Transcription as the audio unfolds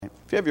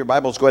If you have your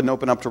Bibles, go ahead and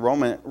open up to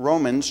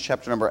Romans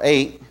chapter number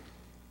 8.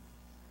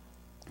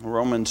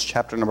 Romans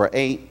chapter number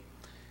 8.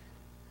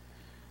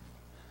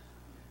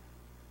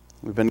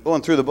 We've been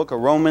going through the book of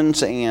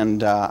Romans,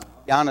 and to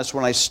be honest,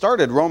 when I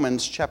started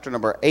Romans chapter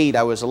number 8,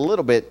 I was a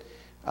little bit,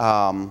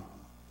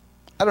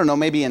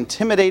 maybe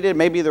intimidated,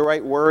 maybe the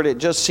right word. It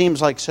just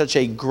seems like such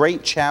a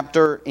great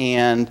chapter,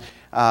 and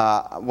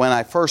when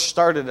I first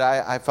started,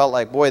 I felt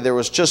like, boy, there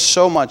was just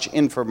so much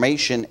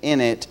information in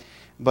it.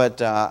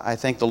 But I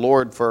thank the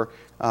Lord for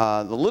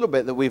the little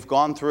bit that we've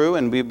gone through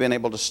and we've been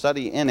able to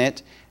study in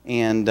it.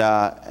 And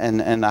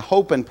I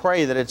hope and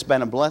pray that it's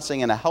been a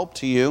blessing and a help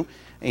to you.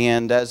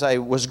 And as I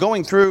was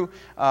going through,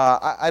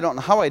 I don't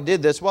know how I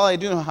did this. Well, I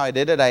do know how I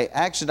did it. I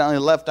accidentally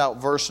left out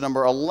verse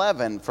number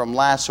 11 from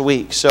last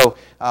week. So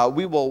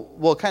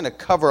we'll kind of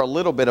cover a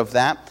little bit of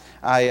that.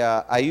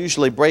 I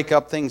usually break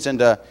up things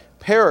into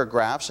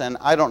paragraphs, and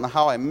I don't know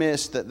how I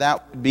missed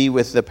that would be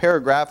with the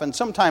paragraph. And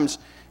sometimes,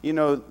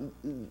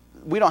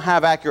 we don't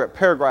have accurate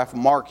paragraph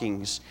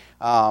markings,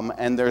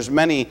 and there's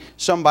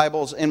some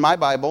Bibles. In my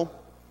Bible,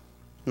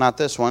 not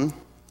this one,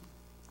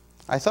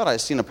 I thought I'd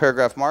seen a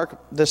paragraph mark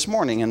this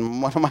morning in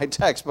one of my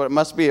texts, but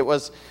it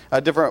was a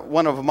different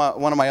one of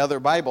my other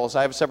Bibles.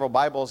 I have several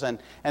Bibles, and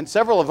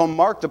several of them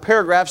mark the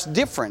paragraphs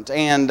different,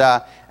 and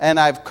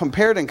I've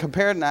compared,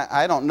 and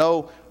I don't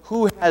know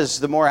who has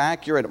the more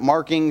accurate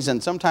markings,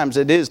 and sometimes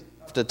it is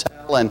to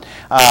tell and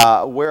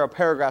where a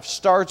paragraph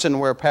starts and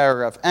where a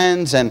paragraph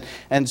ends,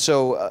 and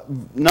so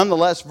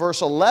nonetheless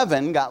verse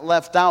 11 got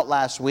left out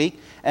last week,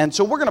 and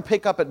so we're going to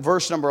pick up at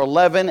verse number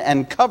 11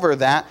 and cover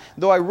that,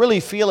 though I really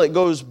feel it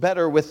goes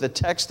better with the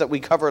text that we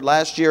covered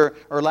last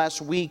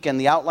week and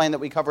the outline that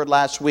we covered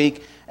last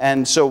week,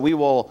 and so we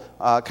will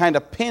kind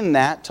of pin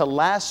that to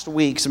last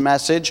week's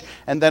message,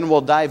 and then we'll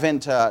dive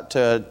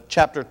into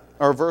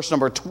verse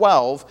number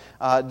 12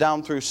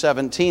 down through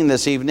 17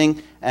 this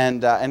evening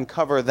and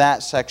cover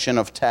that section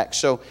of text.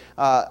 So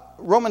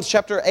Romans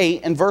chapter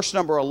 8 and verse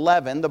number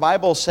 11, the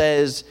Bible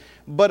says,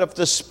 "But if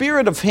the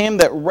Spirit of Him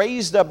that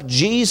raised up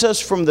Jesus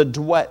from the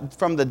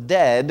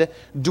dead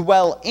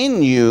dwell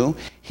in you,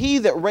 He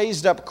that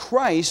raised up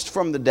Christ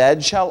from the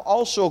dead shall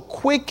also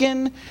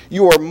quicken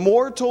your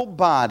mortal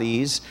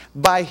bodies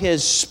by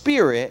His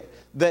Spirit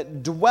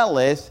that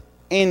dwelleth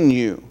in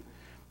you.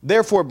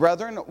 Therefore,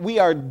 brethren, we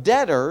are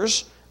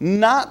debtors,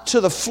 not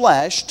to the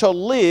flesh, to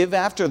live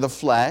after the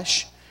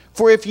flesh.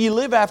 For if ye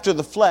live after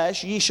the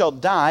flesh, ye shall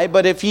die.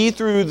 But if ye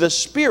through the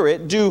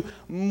Spirit do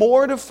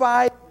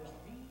mortify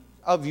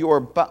of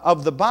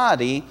the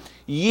body,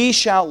 ye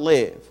shall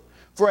live.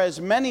 For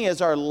as many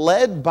as are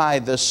led by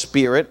the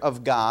Spirit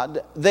of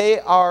God, they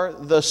are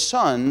the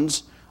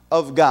sons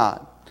of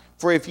God.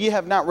 For if ye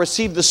have not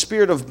received the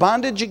spirit of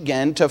bondage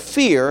again to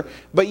fear,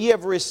 but ye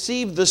have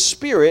received the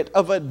Spirit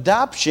of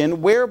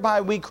adoption,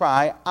 whereby we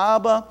cry,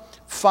 Abba,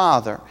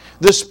 Father.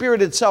 The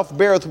Spirit itself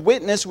beareth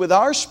witness with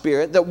our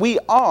spirit that we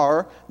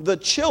are the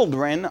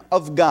children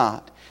of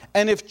God.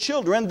 And if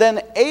children,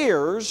 then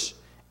heirs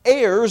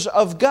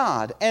of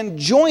God, and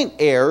joint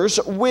heirs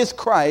with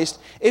Christ,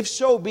 if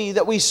so be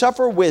that we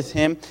suffer with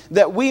Him,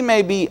 that we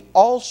may be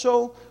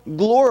also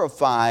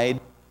glorified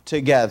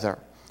together."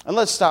 And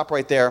let's stop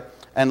right there.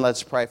 And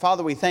let's pray.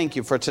 Father, we thank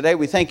you for today.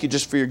 We thank you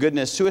just for your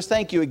goodness to us.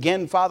 Thank you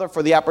again, Father,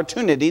 for the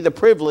opportunity, the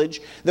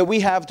privilege that we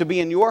have to be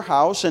in your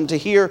house and to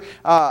hear,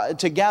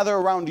 to gather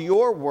around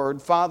your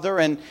word, Father,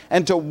 and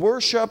to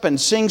worship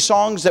and sing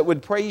songs that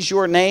would praise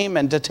your name,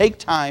 and to take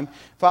time,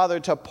 Father,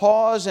 to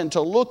pause and to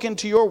look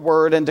into your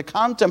word and to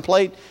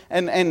contemplate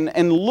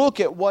and look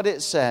at what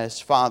it says,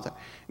 Father.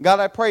 God,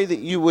 I pray that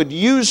you would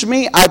use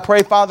me. I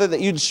pray, Father,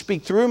 that you'd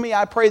speak through me.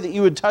 I pray that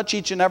you would touch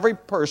each and every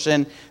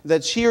person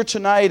that's here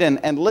tonight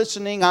and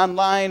listening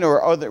online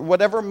or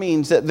whatever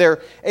means that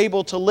they're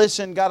able to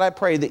listen. God, I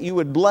pray that you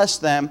would bless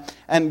them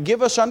and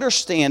give us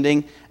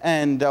understanding,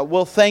 and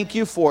we'll thank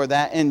you for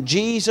that. In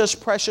Jesus'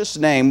 precious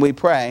name we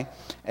pray.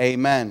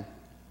 Amen.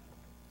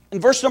 In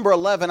verse number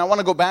 11, I want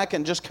to go back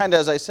and just kind of,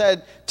 as I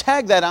said,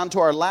 tag that onto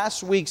our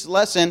last week's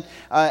lesson.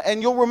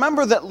 And you'll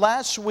remember that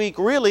last week,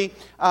 really,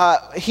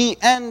 he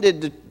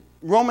ended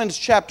Romans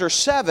chapter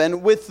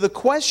 7 with the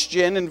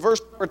question in verse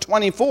number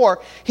 24.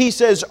 He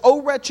says, "O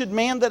wretched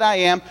man that I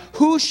am,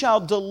 who shall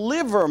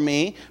deliver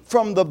me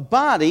from the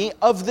body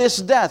of this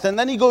death?" And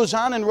then he goes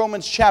on in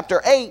Romans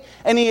chapter 8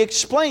 and he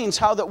explains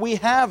how that we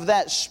have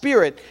that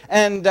Spirit.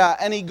 And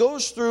he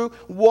goes through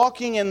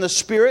walking in the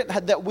Spirit,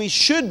 that we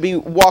should be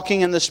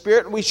walking in the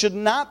Spirit. We should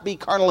not be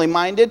carnally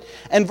minded.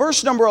 And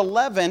verse number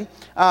 11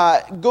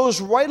 goes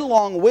right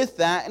along with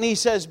that. And he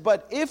says,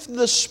 "But if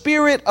the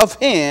Spirit of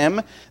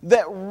Him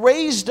that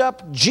raised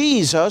up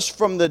Jesus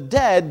from the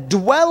dead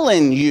dwell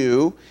in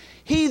you,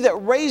 He that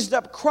raised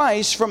up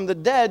Christ from the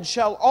dead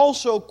shall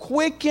also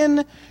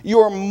quicken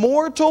your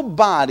mortal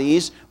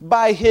bodies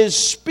by His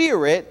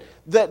Spirit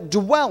that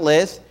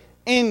dwelleth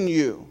in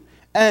you."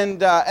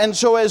 And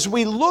so as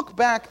we look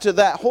back to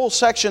that whole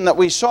section that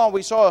we saw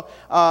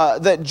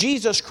that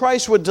Jesus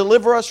Christ would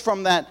deliver us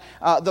from that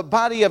the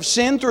body of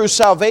sin through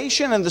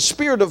salvation, and the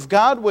Spirit of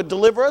God would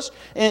deliver us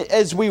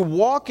as we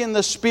walk in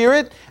the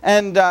Spirit.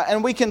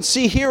 And we can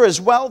see here as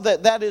well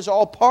that is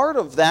all part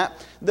of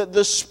that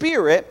the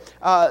Spirit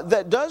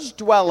that does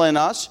dwell in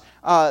us,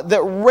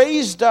 that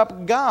raised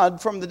up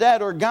God from the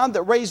dead, or God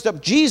that raised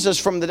up Jesus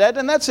from the dead.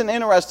 And that's an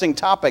interesting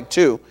topic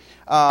too,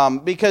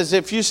 because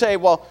if you say,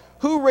 well,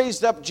 who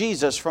raised up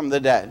Jesus from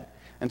the dead?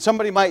 And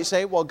somebody might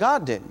say, well,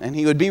 God did, and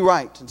he would be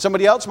right. And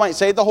somebody else might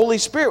say, the Holy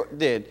Spirit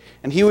did,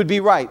 and he would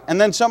be right.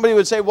 And then somebody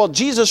would say, well,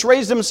 Jesus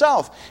raised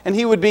himself, and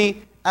he would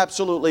be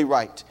absolutely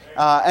right.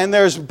 And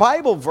there's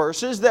Bible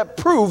verses that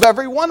prove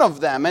every one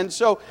of them. And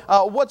so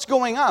what's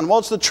going on? Well,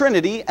 it's the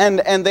Trinity,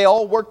 and they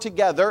all work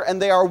together,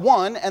 and they are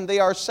one, and they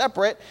are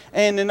separate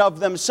in and of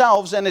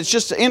themselves. And it's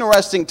just an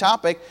interesting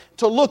topic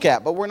to look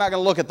at, but we're not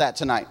going to look at that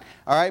tonight.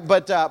 All right,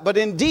 but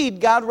indeed,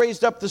 God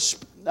raised up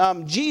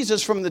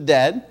Jesus from the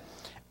dead.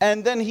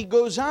 And then he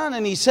goes on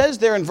and he says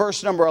there in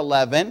verse number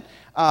 11,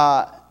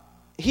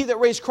 he that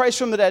raised Christ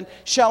from the dead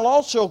shall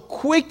also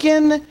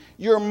quicken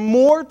your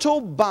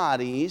mortal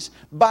bodies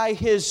by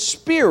his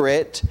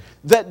Spirit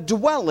that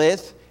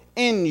dwelleth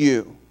in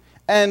you.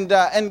 And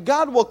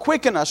God will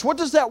quicken us. What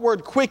does that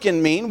word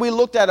quicken mean? We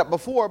looked at it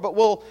before, but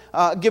we'll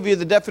give you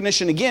the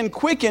definition again.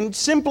 Quicken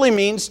simply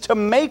means to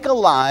make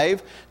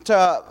alive,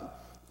 to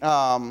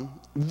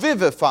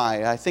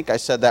vivify. I think I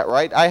said that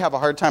right. I have a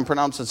hard time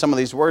pronouncing some of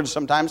these words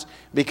sometimes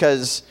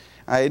because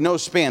I know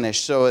Spanish,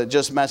 so it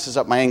just messes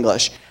up my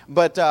English.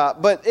 But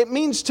it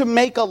means to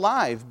make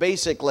alive,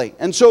 basically.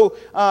 And so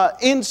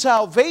in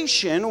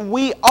salvation,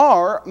 we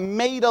are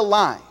made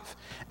alive.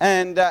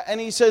 And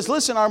he says,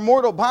 listen, our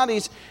mortal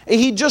bodies,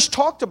 he just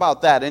talked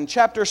about that in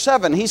chapter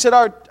 7. He said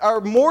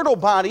our mortal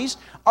bodies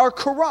are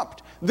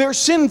corrupt. They're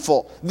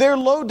sinful. They're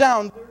low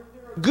down.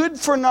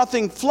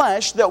 Good-for-nothing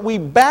flesh that we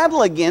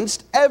battle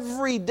against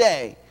every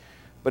day.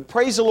 But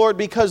praise the Lord,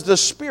 because the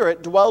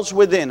Spirit dwells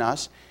within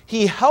us.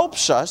 He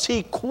helps us.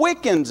 He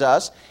quickens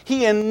us.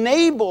 He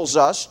enables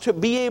us to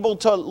be able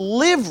to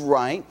live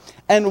right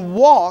and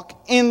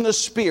walk in the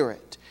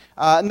Spirit.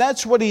 And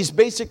that's what he's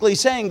basically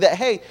saying, that,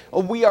 hey,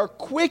 we are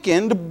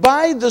quickened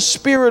by the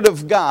Spirit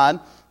of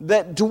God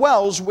that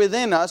dwells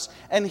within us,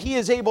 and he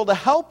is able to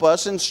help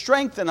us and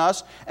strengthen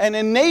us and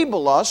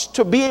enable us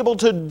to be able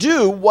to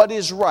do what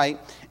is right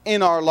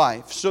in our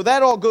life. So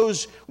that all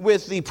goes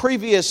with the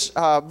previous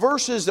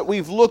verses that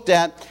we've looked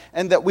at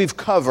and that we've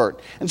covered.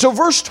 And so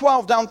verse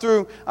 12 down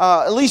through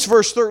at least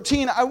verse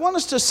 13, I want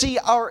us to see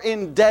our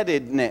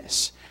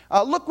indebtedness.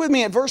 Look with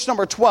me at verse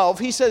number 12.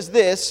 He says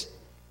this,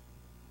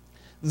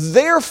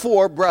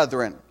 therefore,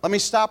 brethren. Let me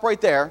stop right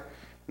there.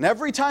 And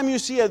every time you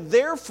see a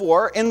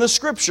therefore in the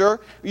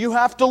Scripture, you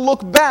have to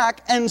look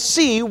back and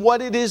see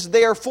what it is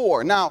there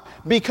for. Now,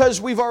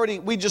 because we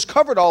just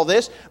covered all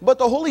this, but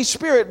the Holy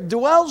Spirit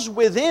dwells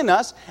within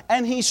us,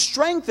 and he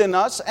strengthens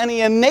us, and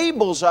he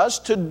enables us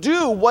to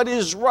do what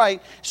is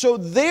right. So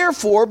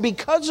therefore,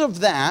 because of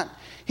that,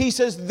 he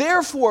says,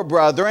 therefore,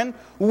 brethren,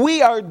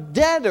 we are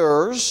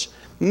debtors,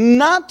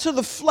 not to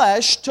the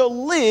flesh, to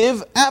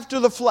live after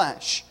the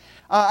flesh.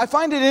 I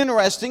find it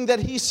interesting that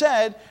he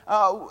said,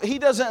 he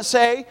doesn't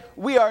say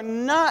we are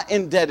not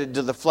indebted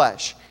to the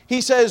flesh.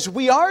 He says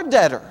we are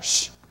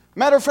debtors.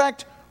 Matter of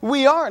fact,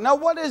 we are. Now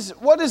what is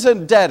a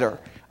debtor?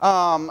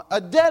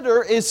 A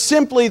debtor is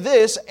simply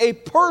this, a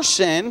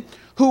person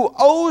who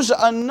owes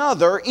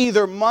another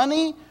either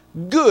money,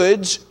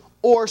 goods,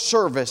 or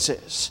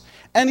services.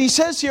 And he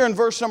says here in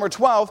verse number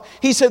 12,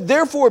 he said,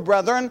 therefore,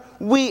 brethren,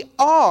 we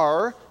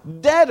are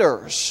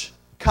debtors,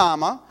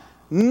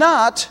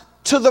 not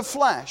to the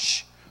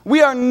flesh.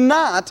 We are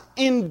not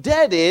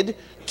indebted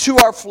to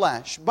our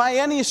flesh by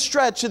any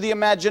stretch of the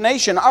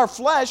imagination. Our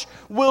flesh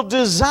will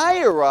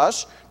desire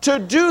us to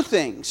do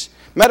things.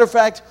 Matter of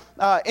fact,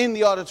 in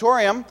the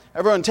auditorium,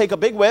 everyone take a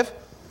big whiff.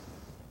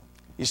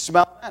 You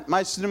smell that?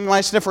 My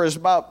sniffer is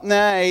about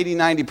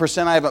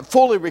 80-90%. I haven't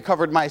fully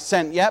recovered my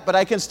scent yet, but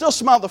I can still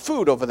smell the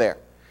food over there.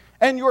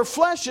 And your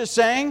flesh is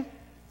saying,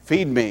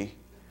 feed me.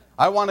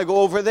 I want to go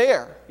over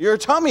there. Your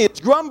tummy is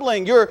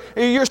grumbling. You're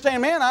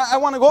saying, man, I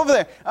want to go over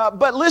there.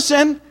 But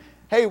listen,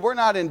 hey, we're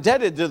not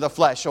indebted to the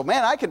flesh. So,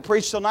 man, I could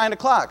preach till 9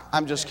 o'clock.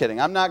 I'm just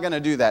kidding. I'm not going to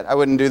do that. I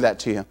wouldn't do that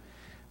to you.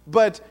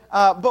 But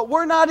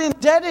we're not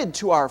indebted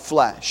to our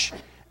flesh.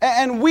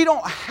 And we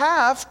don't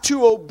have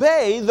to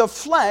obey the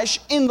flesh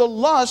in the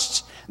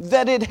lusts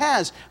that it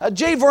has.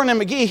 J. Vernon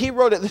McGee, he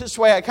wrote it this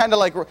way.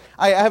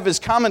 I have his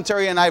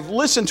commentary, and I've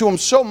listened to him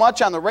so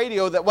much on the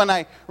radio that when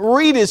I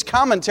read his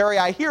commentary,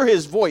 I hear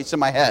his voice in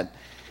my head.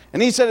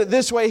 And he said it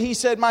this way. He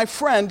said, my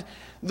friend,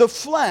 the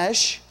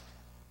flesh,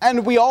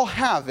 and we all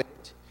have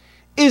it,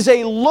 is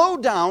a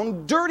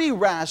low-down, dirty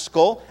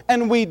rascal,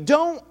 and we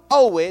don't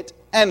owe it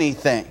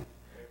anything.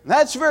 And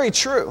that's very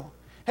true.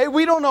 Hey,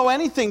 we don't owe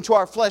anything to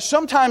our flesh.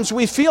 Sometimes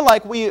we feel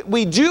like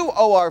we do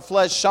owe our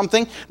flesh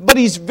something, but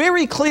he's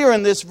very clear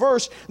in this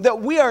verse that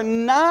we are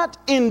not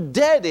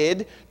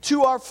indebted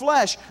to our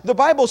flesh. The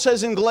Bible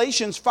says in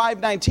Galatians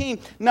 5:19,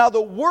 now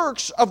the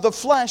works of the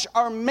flesh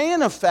are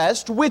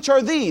manifest, which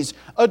are these: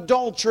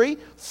 adultery,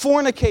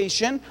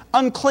 fornication,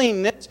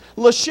 uncleanness,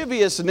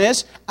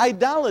 lasciviousness,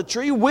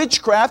 idolatry,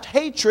 witchcraft,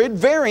 hatred,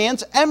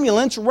 variance,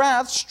 emulance,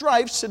 wrath,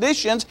 strife,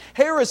 seditions,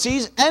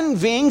 heresies,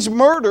 envyings,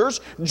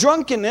 murders,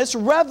 drunkenness,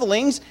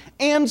 revelings,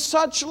 and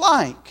such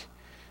like.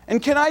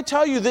 And can I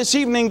tell you this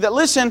evening that,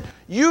 listen,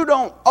 you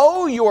don't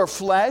owe your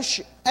flesh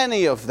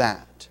any of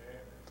that.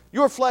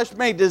 Your flesh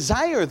may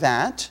desire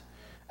that,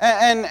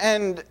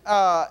 and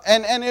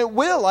it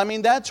will. I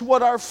mean, that's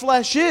what our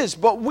flesh is.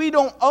 But we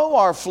don't owe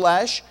our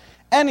flesh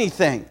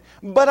anything.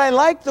 But I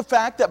like the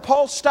fact that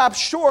Paul stopped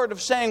short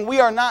of saying we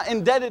are not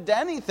indebted to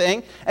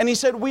anything, and he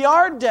said we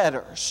are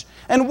debtors.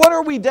 And what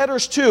are we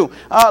debtors to?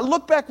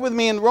 Look back with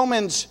me in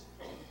Romans.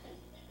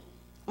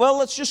 Well,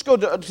 let's just go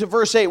to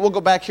verse 8. We'll go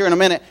back here in a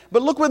minute.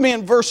 But look with me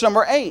in verse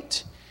number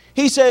 8.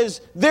 He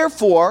says, there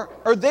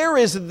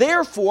is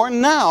therefore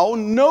now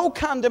no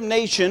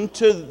condemnation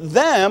to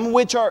them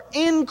which are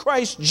in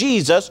Christ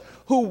Jesus,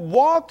 who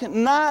walk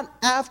not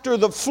after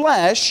the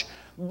flesh,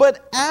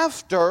 but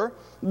after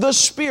the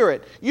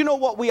Spirit. You know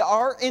what we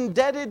are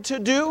indebted to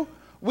do?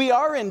 We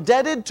are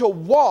indebted to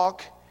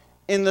walk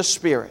in the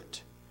Spirit.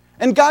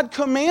 And God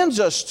commands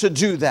us to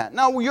do that.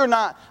 Now,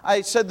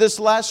 I said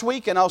this last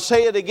week and I'll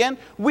say it again,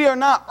 we are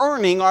not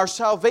earning our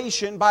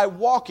salvation by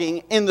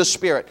walking in the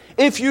Spirit.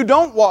 If you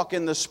don't walk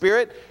in the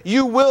Spirit,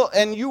 you will,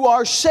 and you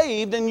are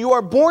saved and you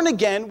are born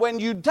again, when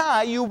you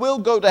die, you will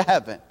go to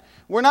heaven.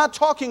 We're not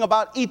talking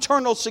about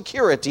eternal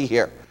security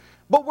here,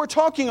 but we're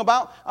talking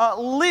about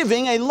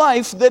living a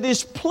life that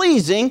is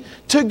pleasing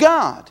to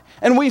God.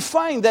 And we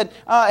find that,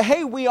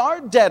 we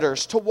are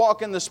debtors to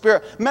walk in the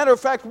Spirit. Matter of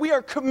fact, we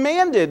are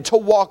commanded to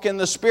walk in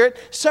the Spirit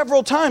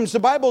several times.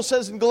 The Bible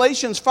says in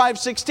Galatians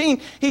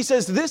 5:16, he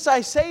says, this I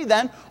say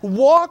then,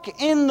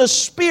 walk in the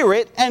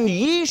Spirit, and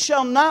ye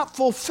shall not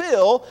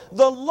fulfill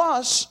the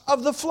lusts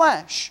of the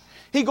flesh.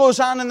 He goes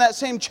on in that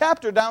same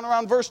chapter, down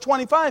around verse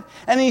 25,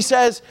 and he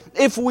says,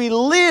 if we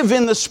live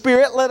in the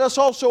Spirit, let us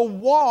also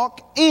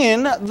walk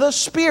in the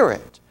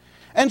Spirit.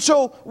 And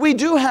so we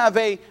do have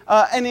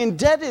an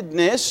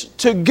indebtedness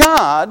to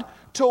God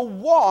to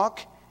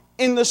walk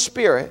in the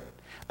Spirit.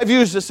 I've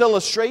used this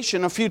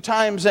illustration a few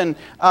times, and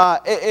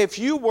if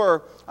you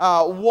were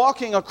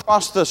walking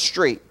across the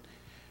street,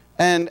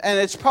 and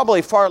it's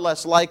probably far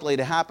less likely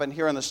to happen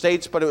here in the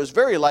States, but it was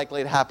very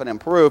likely to happen in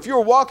Peru. If you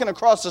were walking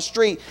across the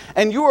street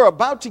and you were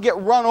about to get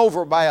run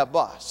over by a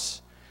bus,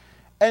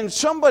 and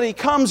somebody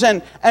comes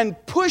and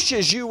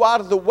pushes you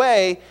out of the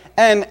way,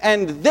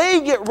 and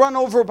they get run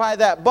over by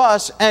that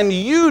bus, and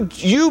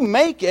you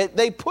make it,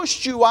 they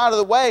pushed you out of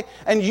the way,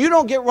 and you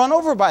don't get run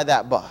over by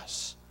that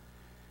bus.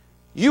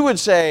 You would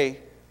say,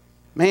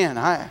 man,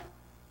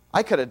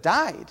 I could have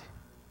died.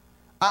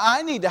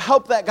 I need to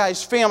help that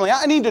guy's family.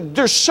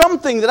 There's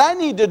something that I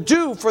need to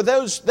do for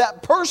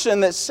that person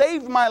that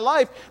saved my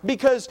life,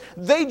 because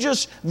they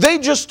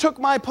just took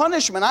my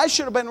punishment. I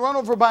should have been run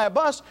over by a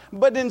bus,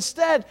 but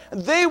instead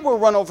they were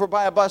run over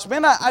by a bus.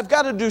 Man, I've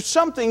got to do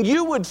something.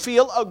 You would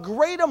feel a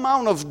great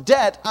amount of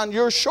debt on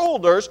your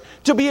shoulders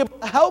to be able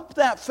to help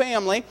that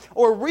family,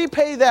 or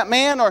repay that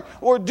man,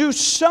 or do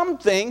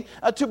something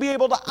to be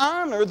able to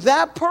honor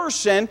that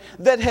person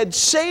that had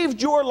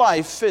saved your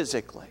life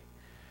physically.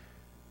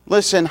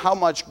 Listen, how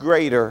much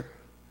greater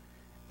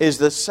is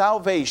the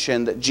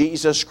salvation that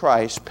Jesus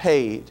Christ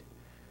paid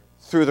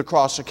through the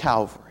cross of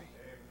Calvary.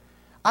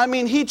 I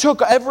mean, He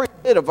took every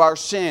bit of our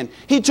sin.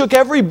 He took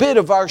every bit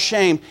of our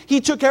shame.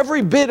 He took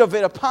every bit of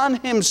it upon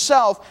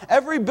Himself,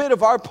 every bit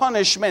of our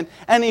punishment,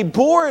 and He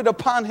bore it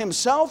upon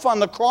Himself on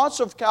the cross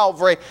of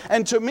Calvary.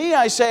 And to me,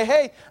 I say,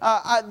 hey,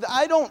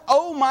 I don't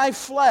owe my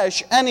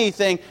flesh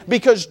anything,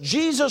 because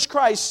Jesus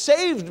Christ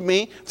saved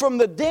me from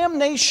the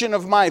damnation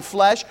of my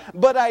flesh,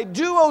 but I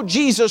do owe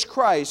Jesus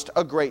Christ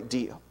a great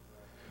deal.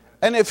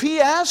 And if He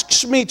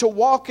asks me to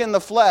walk in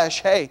the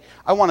flesh, hey,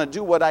 I want to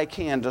do what I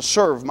can to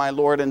serve my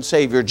Lord and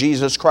Savior,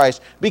 Jesus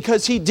Christ,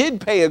 because He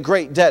did pay a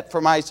great debt for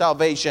my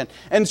salvation.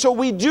 And so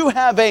we do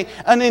have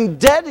an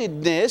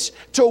indebtedness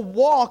to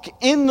walk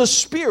in the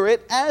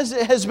Spirit as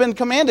it has been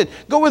commanded.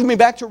 Go with me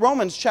back to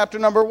Romans chapter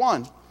number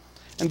 1.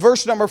 In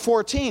verse number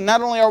 14, not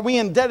only are we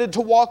indebted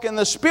to walk in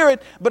the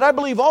Spirit, but I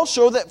believe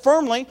also that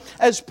firmly,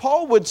 as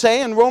Paul would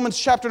say in Romans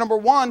chapter number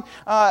 1,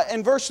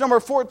 in verse number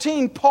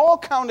 14, Paul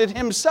counted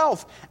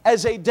himself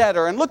as a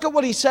debtor. And look at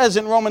what he says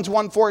in Romans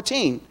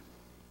 1:14.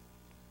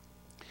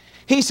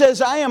 He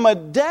says, I am a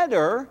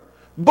debtor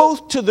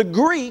both to the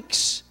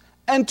Greeks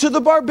and to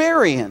the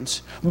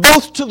barbarians,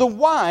 both to the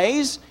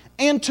wise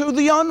and to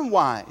the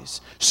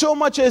unwise. So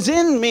much as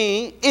in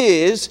me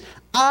is,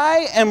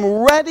 I am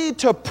ready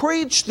to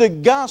preach the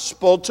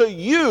gospel to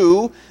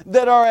you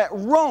that are at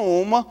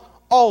Rome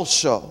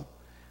also.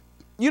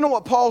 You know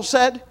what Paul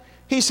said?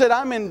 He said,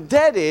 I'm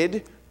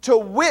indebted to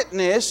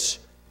witness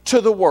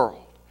to the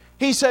world.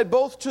 He said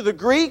both to the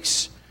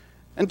Greeks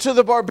And to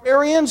the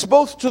barbarians,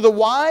 both to the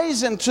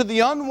wise and to the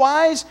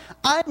unwise,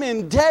 I'm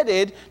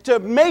indebted to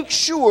make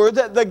sure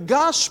that the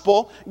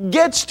gospel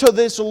gets to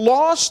this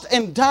lost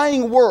and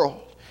dying world.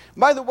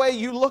 By the way,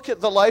 you look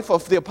at the life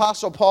of the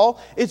Apostle Paul,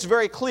 it's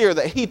very clear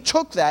that he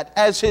took that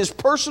as his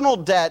personal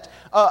debt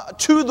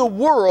to the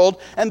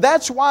world. And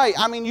that's why,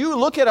 you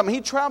look at him,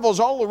 he travels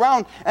all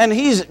around and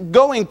he's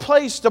going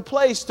place to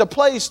place to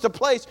place to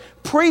place,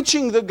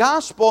 preaching the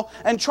gospel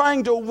and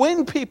trying to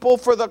win people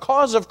for the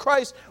cause of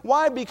Christ.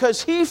 Why?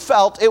 Because he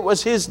felt it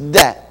was his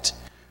debt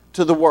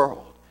to the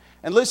world.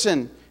 And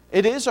listen,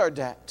 it is our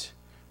debt.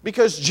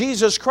 Because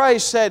Jesus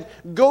Christ said,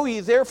 "Go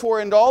ye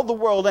therefore into all the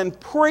world and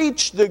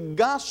preach the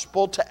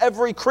gospel to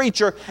every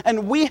creature."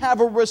 And we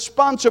have a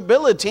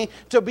responsibility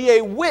to be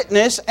a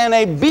witness and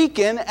a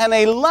beacon and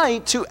a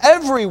light to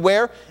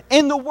everywhere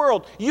in the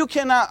world. You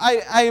cannot,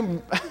 I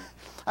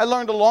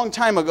learned a long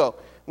time ago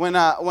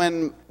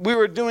when we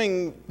were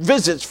doing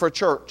visits for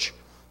church.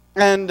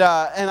 And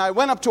I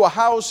went up to a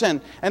house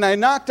and I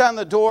knocked on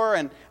the door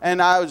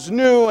and I was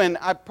new and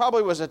I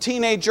probably was a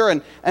teenager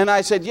and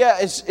I said, "Yeah,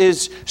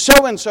 is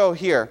so-and-so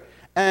here?"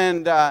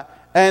 And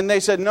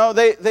they said, "No,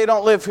 they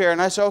don't live here." And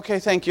I said, "Okay,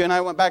 thank you." And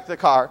I went back to the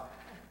car.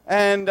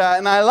 And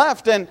I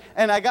left and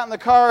I got in the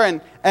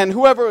car and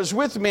whoever was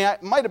with me,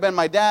 it might have been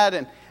my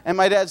dad. And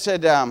my dad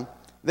said,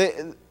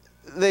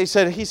 he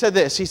said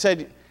this. He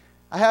said,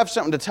 "I have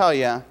something to tell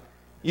you.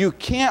 You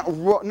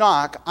can't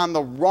knock on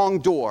the wrong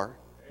door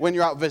when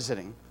you're out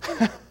visiting."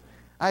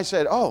 I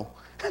said, "Oh."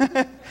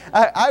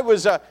 I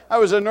was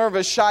a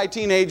nervous, shy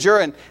teenager,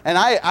 and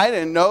I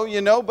didn't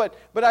know,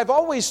 but I've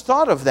always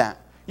thought of that.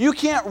 You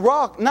can't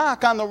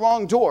knock on the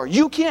wrong door.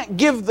 You can't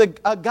give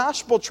a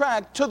gospel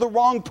tract to the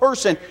wrong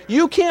person.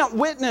 You can't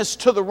witness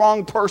to the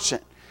wrong person.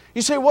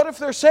 You say, "What if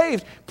they're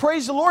saved?"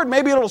 Praise the Lord,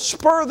 maybe it'll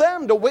spur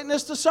them to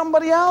witness to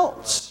somebody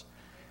else.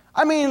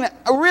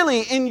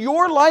 Really, in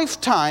your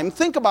lifetime,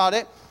 think about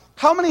it.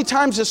 How many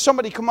times has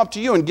somebody come up to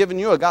you and given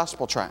you a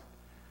gospel tract?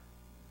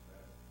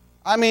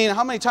 How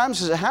many times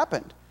has it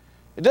happened?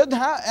 It doesn't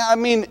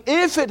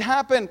if it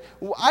happened,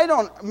 I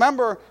don't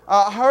remember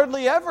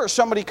hardly ever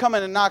somebody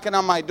coming and knocking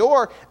on my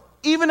door,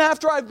 even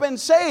after I've been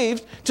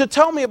saved, to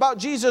tell me about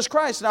Jesus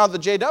Christ. Now, the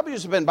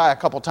JWs have been by a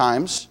couple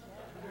times.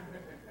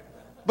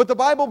 But the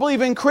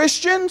Bible-believing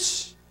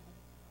Christians,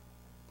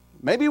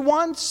 maybe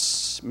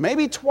once,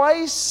 maybe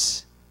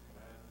twice.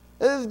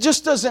 It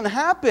just doesn't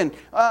happen.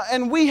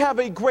 And we have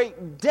a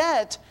great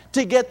debt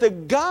to get the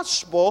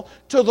gospel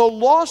to the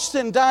lost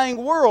and dying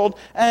world.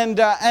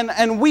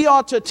 And we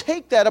ought to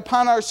take that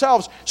upon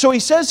ourselves. So he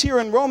says here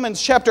in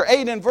Romans chapter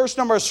 8 and verse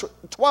number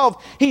 12,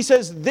 he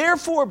says,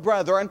 "Therefore,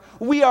 brethren,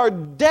 we are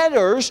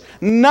debtors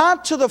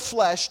not to the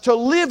flesh to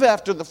live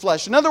after the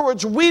flesh." In other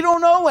words, we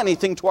don't owe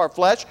anything to our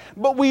flesh,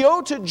 but we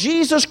owe to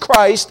Jesus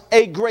Christ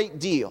a great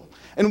deal.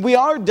 And we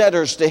are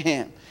debtors to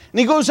Him. And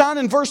he goes on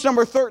in verse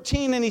number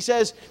 13 and he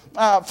says,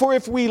 "For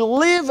if we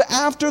live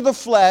after the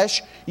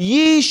flesh,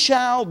 ye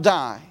shall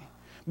die.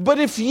 But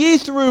if ye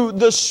through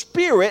the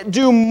Spirit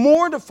do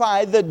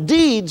mortify the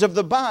deeds of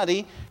the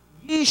body,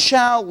 ye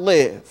shall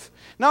live."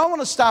 Now I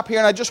want to stop here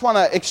and I just want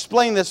to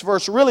explain this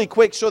verse really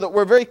quick so that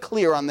we're very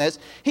clear on this.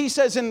 He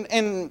says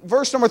in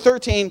verse number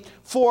 13,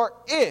 "For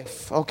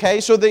if," okay,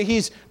 so that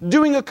he's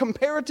doing a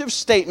comparative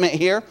statement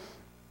here.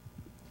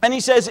 And he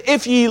says,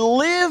 "If ye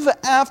live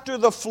after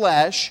the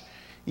flesh,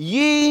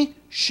 ye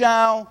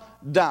shall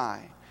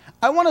die."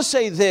 I want to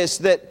say this,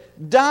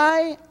 that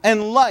die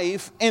and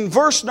life in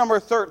verse number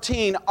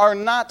 13 are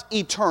not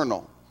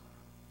eternal.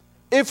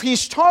 If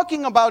he's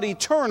talking about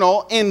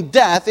eternal in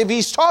death, if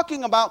he's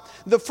talking about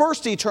the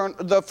first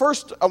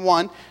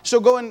one, so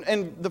go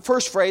in the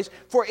first phrase,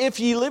 "For if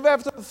ye live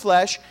after the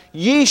flesh,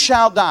 ye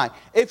shall die."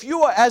 If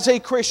you as a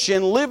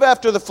Christian live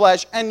after the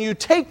flesh and you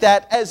take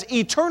that as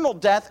eternal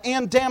death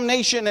and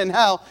damnation in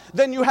hell,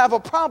 then you have a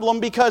problem,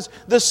 because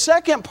the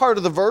second part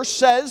of the verse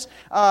says,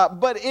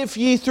 "But if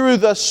ye through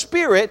the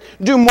Spirit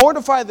do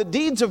mortify the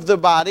deeds of the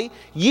body,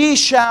 ye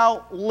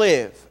shall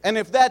live." And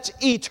if that's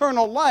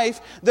eternal life,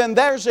 then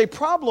there's a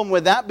problem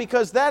with that,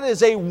 because that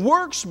is a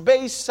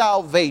works-based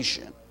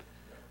salvation.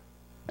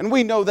 And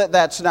we know that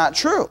that's not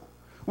true.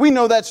 We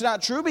know that's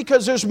not true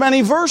because there's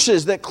many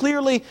verses that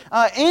clearly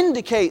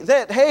indicate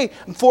that, hey,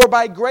 "For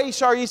by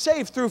grace are ye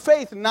saved through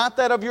faith, not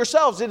that of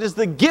yourselves. It is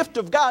the gift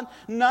of God,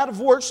 not of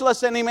works,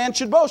 lest any man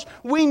should boast."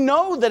 We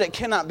know that it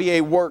cannot be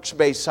a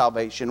works-based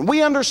salvation.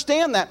 We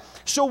understand that.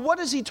 So what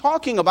is he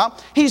talking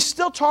about? He's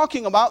still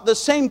talking about the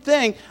same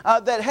thing,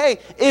 that, hey,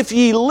 if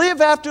ye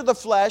live after the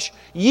flesh,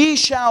 ye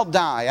shall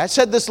die. I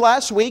said this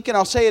last week, and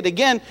I'll say it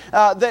again,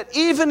 that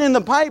even in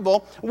the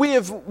Bible,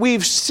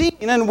 we've seen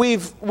and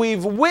we've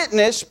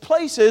witnessed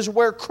places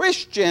where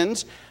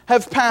Christians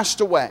have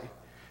passed away.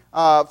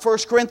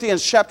 1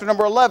 Corinthians chapter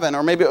number 11,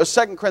 or maybe it was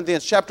 2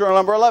 Corinthians chapter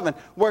number 11,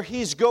 where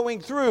he's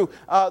going through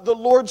the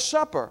Lord's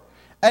Supper.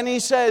 And he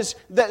says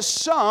that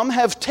some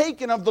have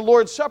taken of the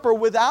Lord's Supper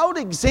without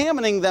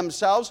examining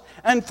themselves,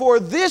 and for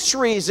this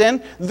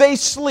reason they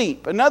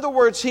sleep. In other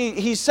words,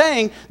 he's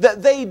saying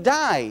that they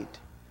died.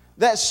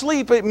 That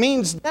sleep, it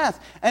means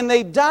death. And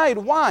they died.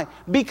 Why?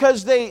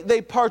 Because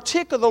they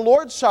partook of the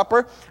Lord's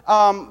Supper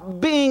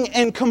being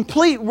in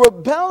complete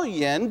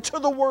rebellion to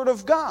the Word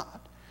of God.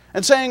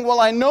 And saying, well,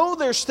 I know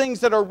there's things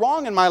that are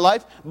wrong in my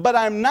life, but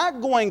I'm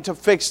not going to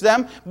fix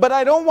them. But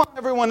I don't want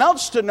everyone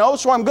else to know,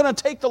 so I'm going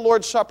to take the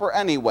Lord's Supper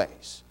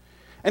anyways.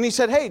 And he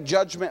said, hey,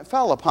 judgment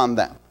fell upon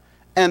them.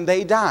 And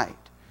they died.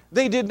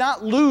 They did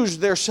not lose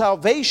their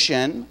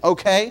salvation,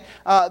 okay?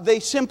 They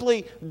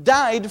simply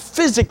died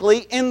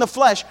physically in the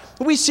flesh.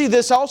 We see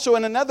this also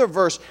in another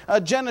verse,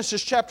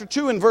 Genesis chapter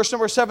 2 and verse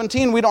number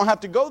 17. We don't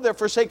have to go there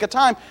for sake of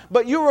time.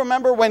 But you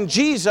remember when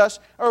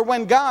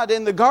when God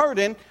in the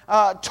garden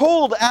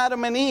told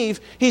Adam and Eve,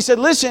 he said,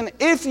 listen,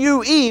 if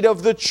you eat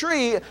of the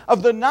tree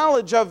of the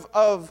knowledge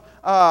of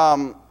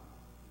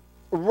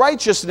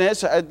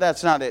righteousness,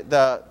 that's not it,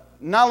 the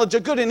knowledge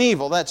of good and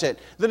evil, that's it.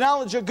 The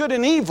knowledge of good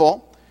and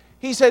evil,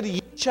 he said, you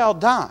shall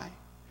die.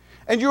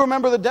 And you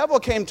remember the devil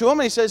came to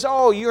him and he says,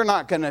 oh, you're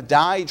not going to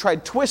die. He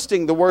tried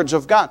twisting the words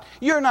of God.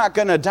 You're not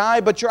going to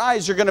die, but your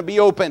eyes are going to be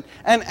open.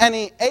 And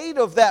he ate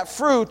of that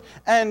fruit,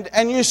 and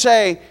you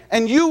say,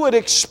 and you would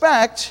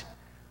expect,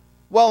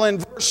 well, in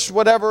verse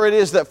whatever it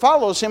is that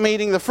follows him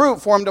eating the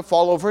fruit, for him to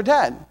fall over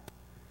dead.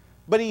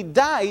 But he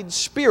died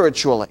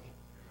spiritually.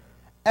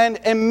 And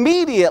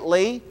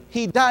immediately,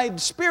 he died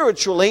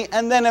spiritually,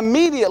 and then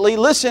immediately,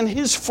 listen,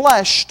 his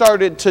flesh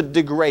started to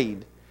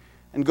degrade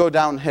and go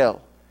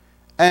downhill.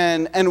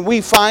 And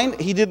we find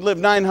he did live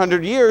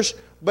 900 years,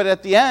 but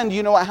at the end,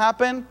 you know what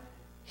happened?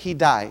 He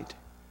died.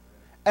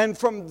 And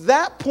from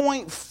that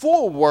point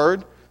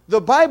forward, the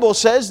Bible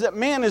says that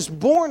man is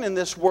born in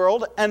this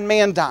world and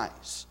man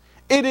dies.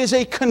 It is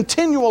a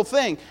continual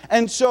thing.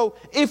 And so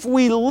if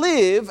we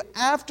live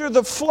after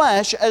the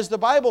flesh, as the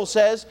Bible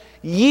says,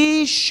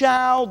 ye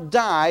shall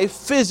die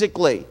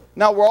physically.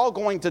 Now, we're all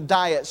going to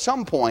die at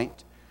some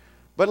point.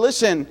 But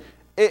listen,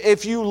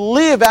 if you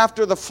live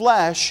after the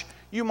flesh,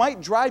 you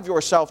might drive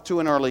yourself to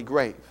an early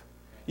grave.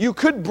 You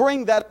could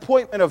bring that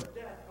appointment of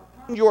death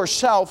upon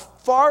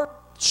yourself far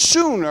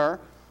sooner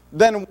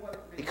than what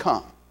it may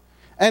come.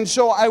 And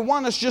so I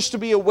want us just to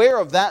be aware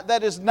of that.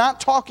 That is not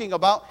talking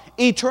about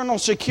eternal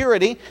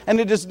security, and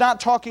it is not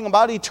talking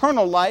about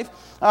eternal life,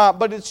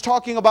 but it's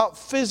talking about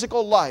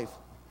physical life.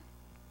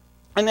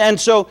 And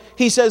so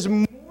he says,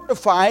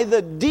 mortify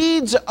the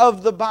deeds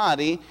of the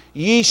body,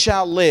 ye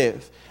shall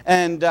live.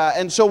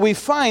 And so we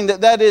find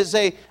that that is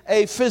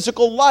a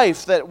physical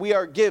life that we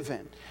are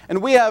given.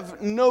 And we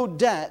have no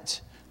debt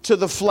to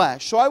the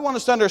flesh. So I want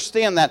us to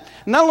understand that.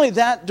 Not only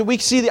that, do we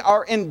see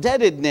our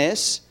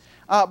indebtedness,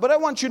 but I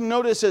want you to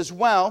notice as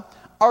well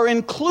our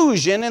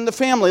inclusion in the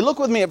family. Look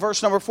with me at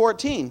verse number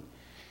 14.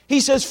 He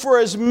says, for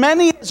as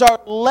many as are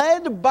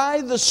led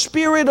by the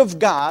Spirit of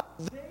God,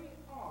 they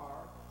are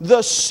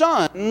the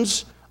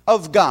sons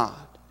of God.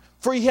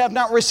 For ye have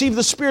not received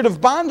the spirit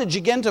of bondage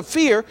again to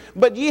fear,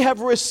 but ye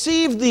have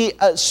received the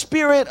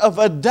spirit of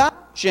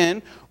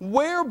adoption,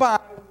 whereby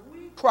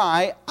we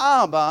cry,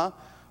 Abba,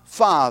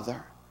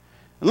 Father.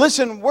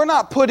 Listen, we're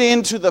not put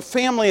into the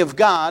family of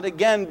God,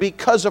 again,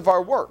 because of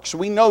our works.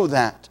 We know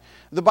that.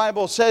 The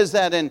Bible says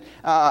that,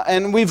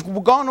 and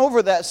we've gone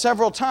over that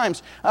several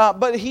times.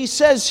 But he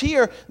says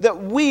here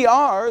that we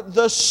are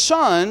the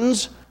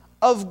sons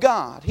of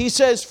God. He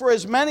says, for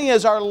as many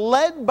as are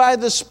led by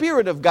the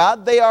Spirit of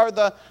God, they are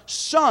the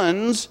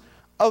sons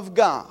of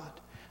God.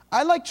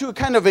 I like to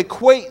kind of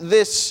equate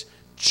this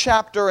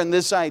chapter and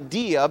this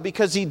idea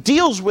because he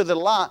deals with it a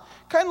lot,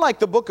 kind of like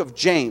the book of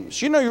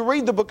James. You know, you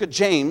read the book of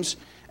James,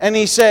 and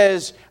he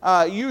says,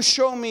 you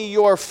show me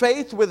your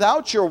faith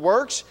without your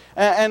works,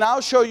 and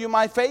I'll show you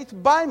my faith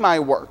by my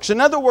works.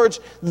 In other words,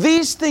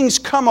 these things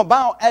come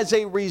about as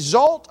a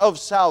result of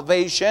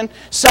salvation.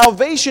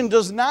 Salvation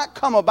does not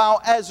come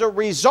about as a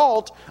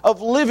result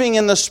of living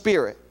in the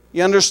Spirit.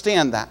 You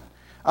understand that?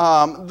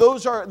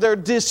 They're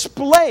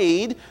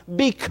displayed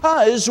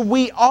because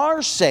we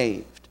are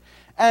saved.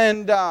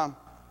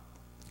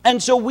 And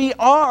so we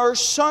are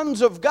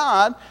sons of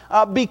God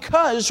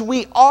because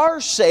we are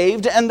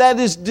saved, and that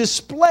is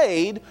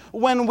displayed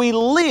when we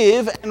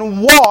live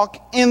and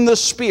walk in the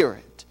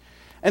Spirit.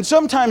 And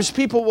sometimes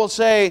people will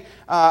say,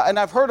 and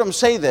I've heard them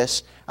say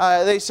this,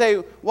 they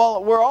say,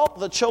 well, we're all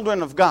the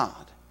children of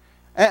God.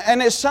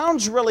 And it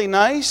sounds really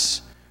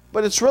nice,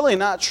 but it's really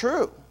not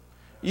true.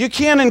 You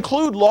can't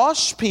include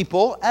lost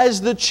people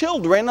as the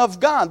children of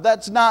God.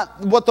 That's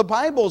not what the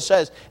Bible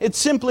says. It's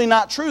simply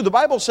not true. The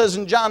Bible says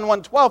in John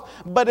 1:12,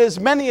 but as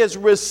many as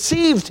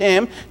received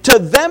him, to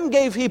them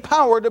gave he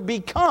power to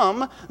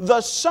become the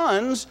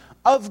sons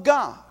of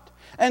God.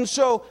 And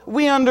so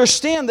we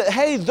understand that,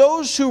 hey,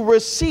 those who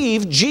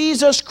receive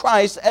Jesus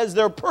Christ as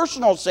their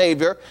personal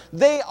Savior,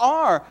 they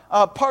are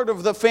part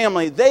of the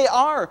family. They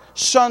are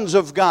sons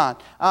of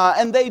God.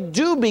 And they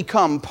do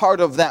become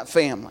part of that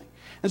family.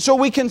 And so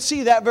we can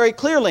see that very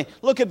clearly.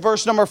 Look at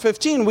verse number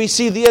 15. We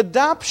see the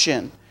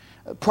adoption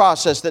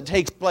process that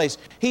takes place.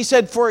 He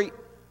said, For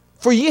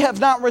ye have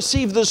not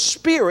received the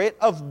spirit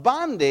of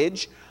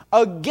bondage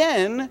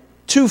again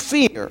to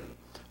fear,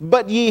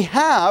 but ye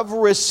have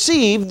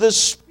received the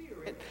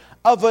spirit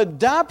of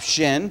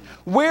adoption,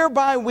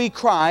 whereby we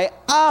cry,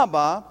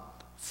 Abba,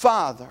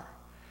 Father.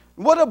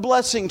 What a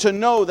blessing to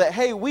know that,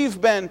 hey,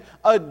 we've been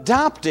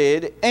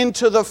adopted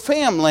into the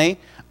family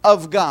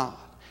of God.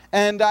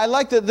 And I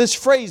like that this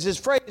phrase is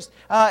phrased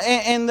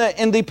in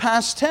the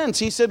past tense.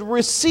 He said,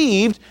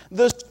 received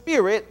the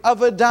spirit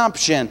of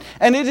adoption.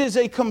 And it is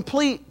a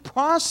complete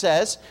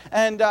process.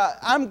 And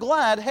I'm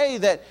glad, hey,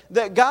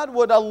 that God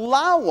would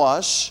allow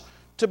us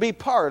to be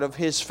part of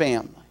His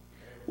family.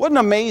 What an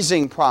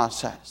amazing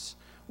process.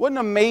 What an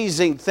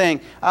amazing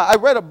thing. I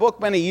read a book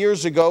many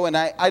years ago, and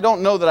I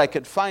don't know that I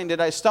could find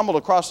it. I stumbled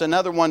across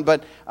another one,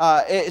 but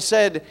it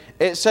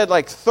said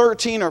like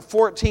 13 or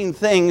 14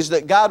 things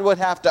that God would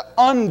have to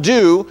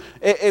undo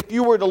if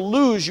you were to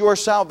lose your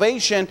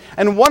salvation.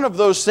 And one of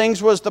those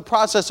things was the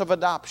process of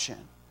adoption.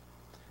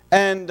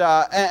 And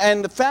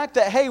the fact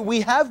that, hey,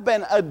 we have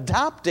been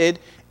adopted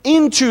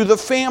into the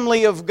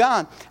family of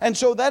God. And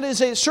so that is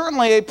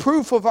certainly a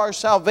proof of our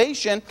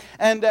salvation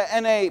and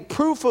a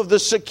proof of the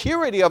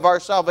security of our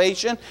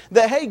salvation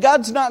that, hey,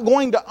 God's not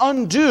going to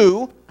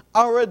undo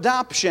our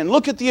adoption.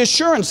 Look at the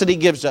assurance that He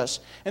gives us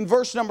in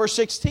verse number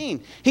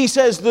 16. He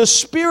says, the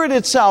Spirit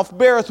itself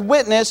beareth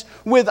witness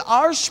with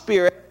our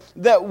spirit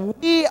that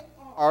we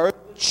are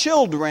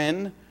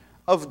children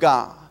of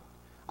God.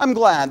 I'm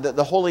glad that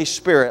the Holy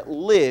Spirit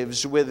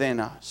lives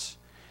within us.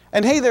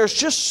 And hey, there's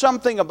just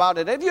something about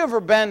it. Have you ever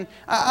been,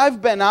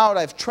 I've been out,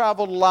 I've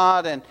traveled a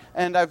lot,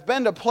 and I've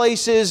been to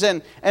places,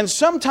 and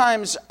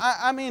sometimes,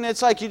 I mean,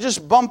 it's like you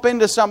just bump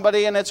into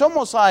somebody, and it's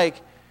almost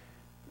like,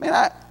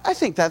 man, I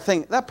think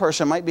that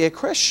person might be a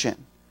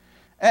Christian.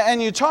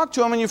 And you talk to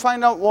them, and you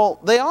find out,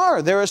 well,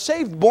 they're a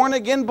saved,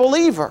 born-again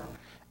believer.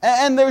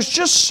 And there's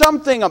just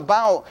something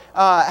about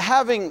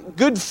having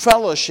good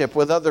fellowship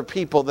with other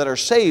people that are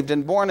saved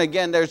and born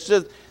again. There's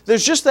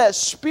just that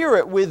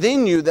spirit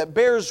within you that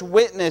bears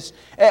witness.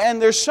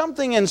 And there's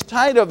something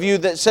inside of you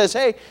that says,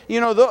 hey, you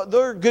know,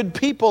 they're good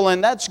people,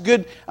 and that's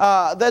good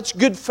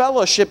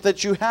fellowship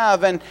that you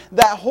have. And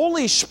that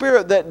Holy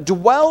Spirit that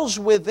dwells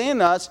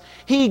within us,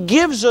 He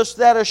gives us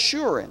that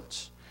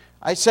assurance.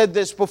 I said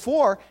this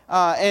before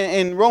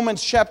in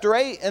Romans chapter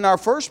 8 in our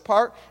first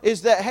part,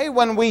 is that, hey,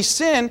 when we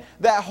sin,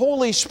 that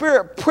Holy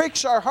Spirit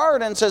pricks our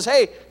heart and says,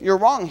 hey, you're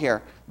wrong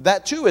here.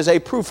 That too is a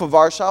proof of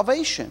our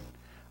salvation.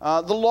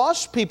 The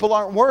lost people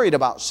aren't worried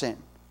about sin.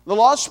 The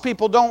lost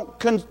people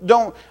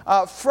don't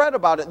fret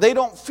about it. They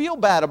don't feel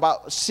bad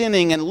about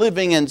sinning and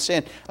living in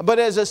sin. But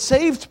as a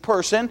saved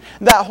person,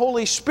 that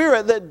Holy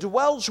Spirit that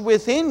dwells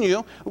within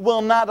you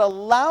will not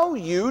allow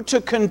you to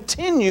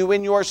continue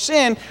in your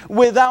sin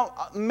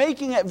without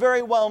making it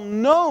very well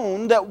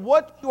known that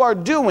what you are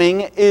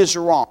doing is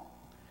wrong.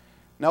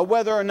 Now,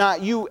 whether or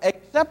not you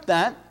accept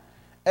that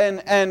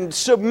and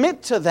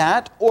submit to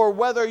that, or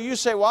whether you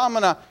say, well,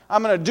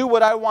 I'm gonna do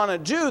what I want to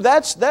do,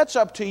 that's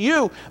up to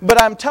you.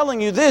 But I'm telling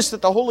you this,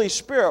 that the Holy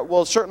Spirit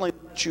will certainly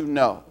let you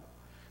know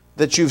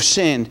that you've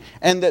sinned,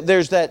 and that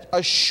there's that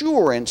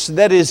assurance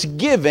that is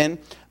given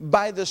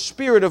by the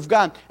Spirit of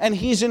God, and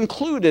He's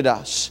included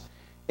us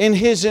in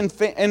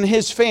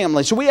His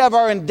family. So we have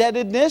our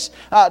indebtedness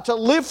to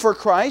live for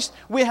Christ.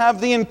 We have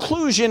the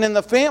inclusion in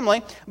the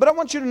family. But I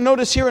want you to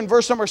notice here in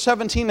verse number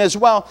 17 as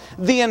well,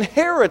 the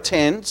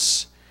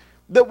inheritance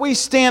that we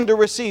stand to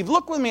receive.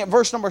 Look with me at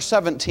verse number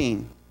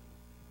 17.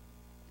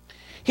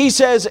 He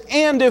says,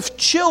 and if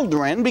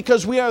children,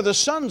 because we are the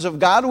sons of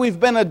God, we've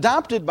been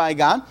adopted by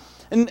God,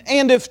 and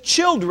if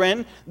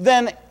children,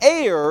 then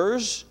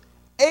heirs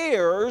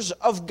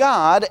of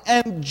God,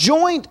 and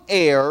joint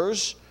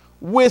heirs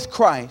with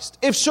Christ.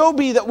 If so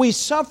be that we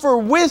suffer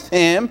with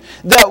Him,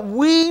 that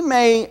we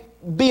may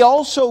be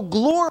also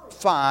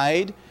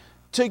glorified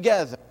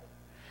together.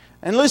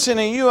 And listen,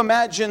 and you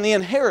imagine the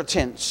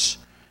inheritance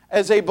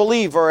as a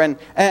believer,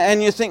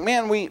 and you think,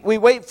 man, we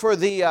wait for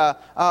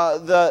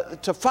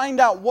to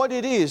find out what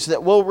it is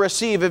that we'll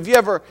receive. Have you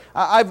ever?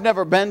 I've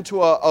never been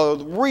to a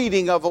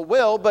reading of a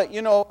will, but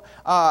you know,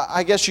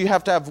 I guess you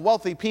have to have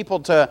wealthy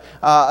people to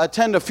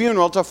attend a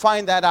funeral to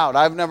find that out.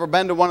 I've never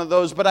been to one of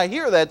those, but I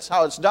hear that's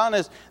how it's done.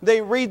 Is they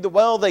read the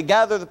will, they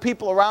gather the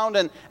people around,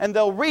 and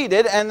they'll read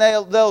it, and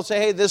they'll say,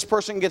 hey, this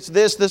person gets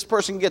this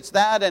person gets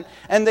that,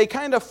 and they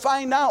kind of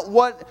find out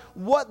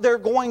what they're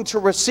going to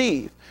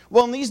receive.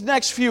 Well, in these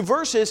next few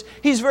verses,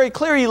 he's very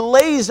clear. He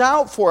lays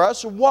out for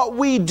us what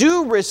we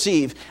do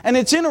receive. And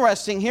it's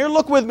interesting here.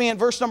 Look with me in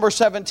verse number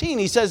 17.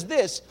 He says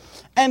this,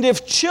 and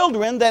if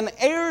children, then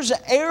heirs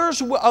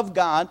of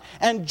God,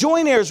 and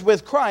joint heirs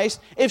with Christ,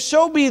 if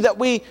so be that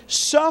we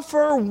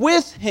suffer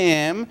with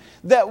Him,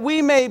 that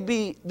we may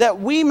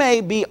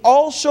be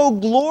also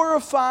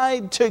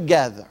glorified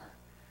together.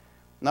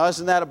 Now,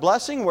 isn't that a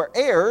blessing? We're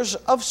heirs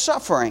of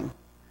suffering.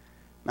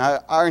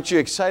 Now, aren't you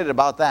excited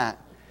about that?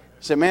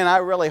 Say, man, I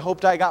really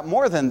hoped I got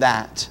more than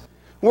that.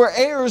 We're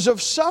heirs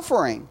of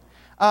suffering.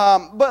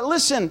 But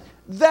listen,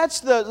 That's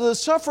the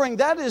suffering.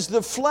 That is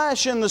the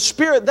flesh and the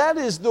spirit. That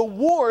is the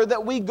war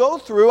that we go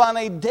through on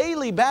a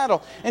daily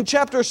battle. In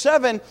chapter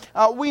 7,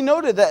 we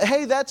noted that,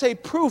 hey, that's a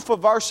proof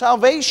of our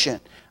salvation.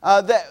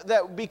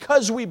 That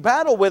because we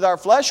battle with our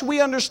flesh,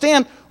 we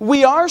understand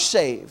we are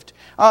saved.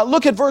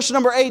 Look at verse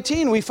number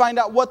 18. We find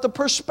out what the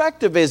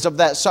perspective is of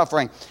that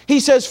suffering. He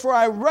says, "For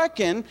I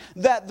reckon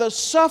that the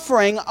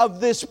suffering of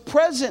this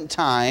present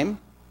time,"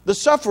 the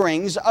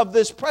sufferings of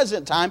this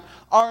present time,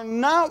 "are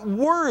not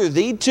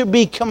worthy to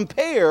be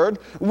compared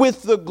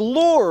with the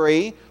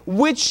glory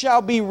which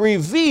shall be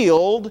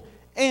revealed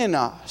in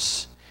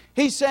us."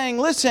 He's saying,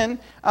 listen,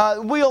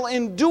 we'll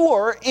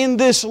endure in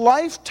this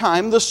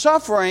lifetime the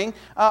suffering,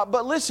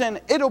 but listen,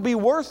 it'll be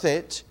worth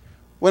it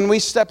when we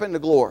step into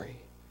glory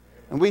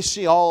and we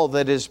see all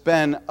that has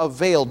been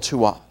availed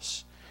to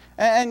us.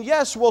 And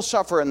yes, we'll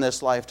suffer in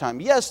this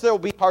lifetime. Yes, there'll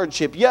be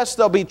hardship. Yes,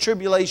 there'll be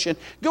tribulation.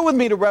 Go with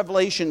me to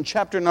Revelation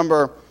chapter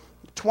number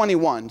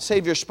 21.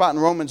 Save your spot in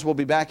Romans. We'll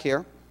be back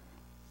here.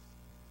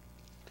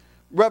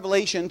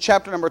 Revelation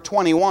chapter number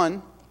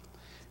 21.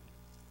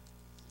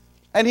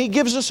 And he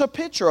gives us a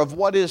picture of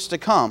what is to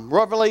come.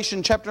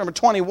 Revelation chapter number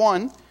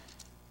 21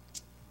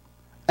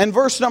 and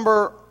verse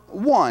number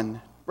 1.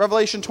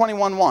 Revelation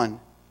 21:1.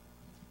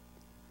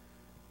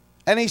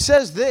 And he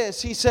says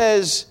this, he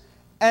says,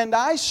 "And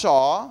I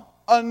saw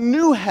a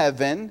new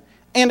heaven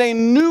and a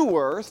new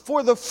earth,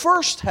 for the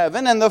first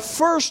heaven and the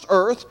first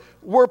earth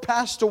were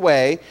passed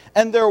away,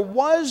 and there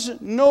was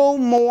no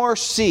more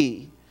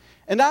sea.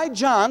 And I,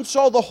 John,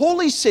 saw the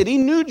holy city,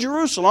 New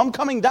Jerusalem,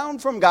 coming down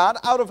from God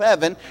out of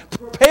heaven,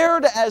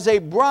 prepared as a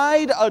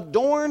bride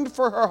adorned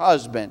for her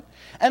husband.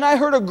 And I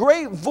heard a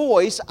great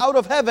voice out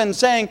of heaven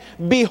saying,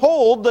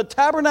 Behold, the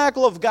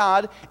tabernacle of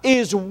God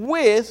is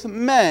with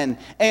men,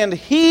 and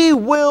He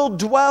will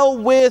dwell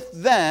with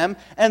them,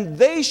 and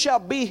they shall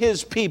be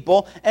His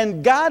people,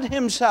 and God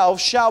Himself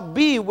shall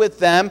be with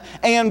them,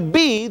 and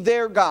be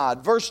their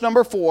God." Verse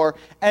number 4,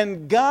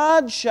 "And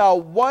God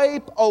shall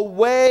wipe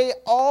away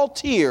all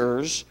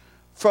tears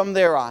from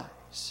their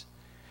eyes.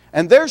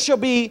 And there shall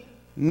be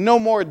no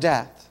more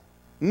death,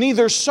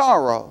 neither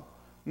sorrow,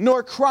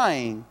 nor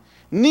crying,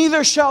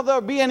 neither shall there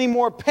be any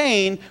more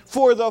pain,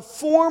 for the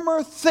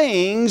former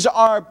things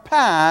are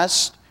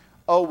passed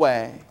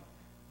away."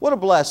 What a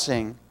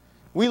blessing.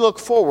 We look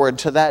forward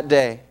to that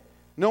day.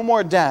 No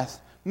more death,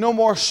 no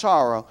more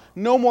sorrow,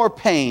 no more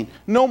pain,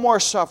 no more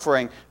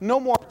suffering, no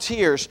more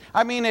tears.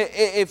 I mean,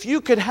 if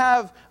you could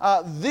have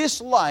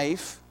this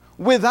life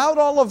without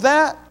all of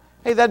that,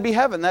 hey, that'd be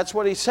heaven. That's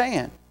what he's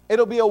saying.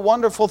 It'll be a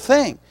wonderful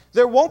thing.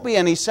 There won't be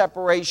any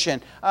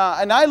separation.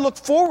 And I look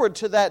forward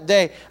to that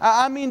day.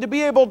 I mean, to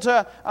be able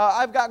to,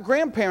 I've got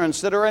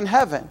grandparents that are in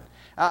heaven.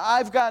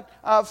 I've got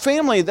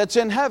family that's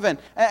in heaven.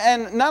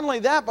 And not only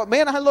that, but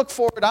man, I look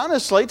forward,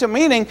 honestly, to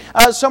meeting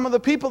some of the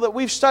people that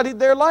we've studied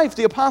their life.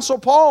 The Apostle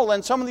Paul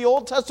and some of the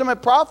Old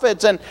Testament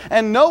prophets and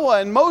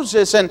Noah and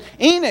Moses and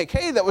Enoch,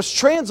 hey, that was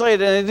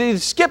translated and he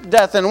skipped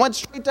death and went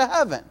straight to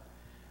heaven.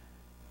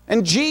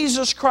 And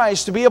Jesus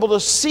Christ, to be able to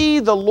see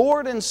the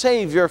Lord and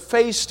Savior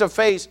face to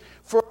face.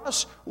 For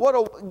us,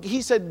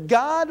 he said,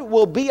 God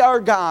will be our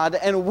God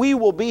and we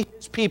will be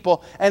His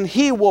people and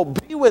He will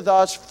be with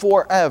us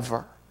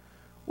forever.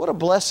 What a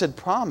blessed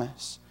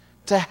promise.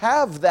 To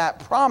have that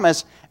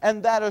promise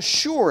and that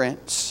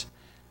assurance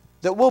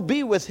that we'll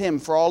be with Him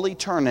for all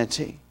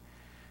eternity.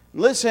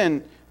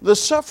 Listen, the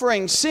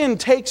suffering, sin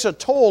takes a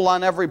toll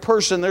on every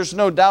person. There's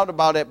no doubt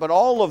about it. But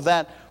all of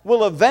that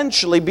will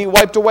eventually be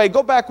wiped away.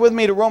 Go back with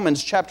me to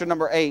Romans chapter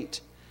number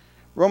 8.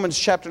 Romans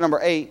chapter number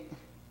 8.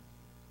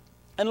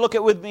 And look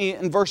at with me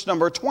in verse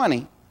number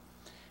 20.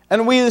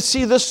 And we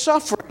see the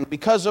suffering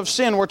because of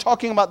sin. We're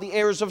talking about the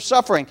heirs of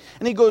suffering.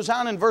 And he goes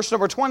on in verse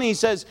number 20, he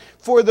says,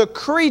 "For the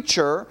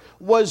creature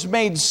was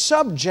made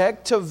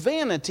subject to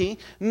vanity,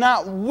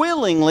 not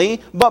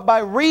willingly, but by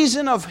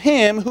reason of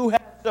Him who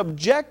hath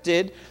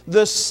subjected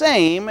the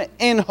same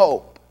in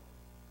hope."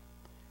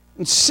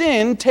 And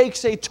sin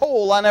takes a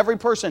toll on every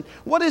person.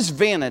 What is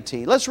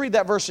vanity? Let's read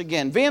that verse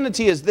again.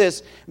 Vanity is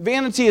this.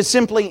 Vanity is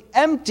simply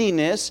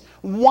emptiness,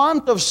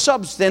 want of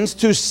substance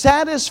to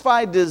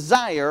satisfy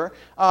desire,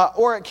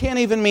 or it can't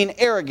even mean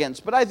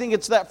arrogance. But I think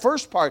it's that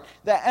first part,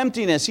 that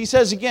emptiness. He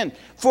says again,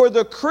 "For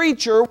the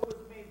creature was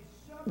made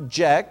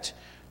subject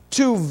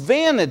to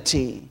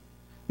vanity,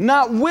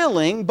 not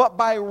willing, but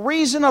by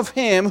reason of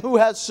Him who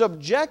has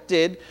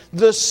subjected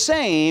the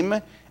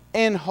same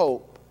in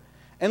hope."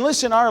 And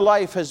listen, our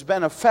life has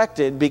been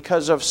affected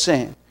because of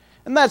sin.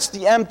 And that's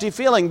the empty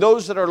feeling.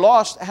 Those that are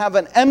lost have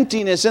an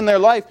emptiness in their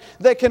life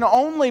that can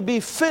only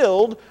be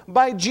filled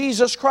by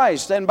Jesus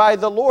Christ and by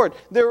the Lord.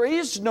 There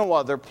is no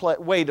other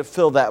way to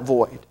fill that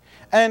void.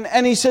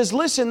 And he says,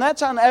 listen,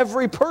 that's on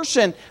every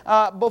person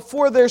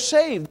before they're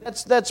saved.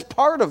 That's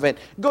part of it.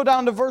 Go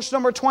down to verse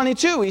number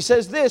 22. He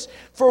says this,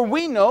 "For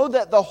we know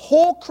that the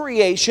whole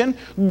creation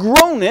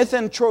groaneth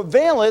and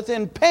travaileth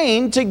in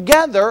pain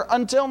together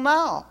until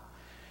now."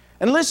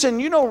 And listen,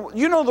 you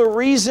know the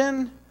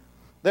reason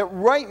that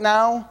right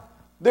now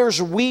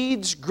there's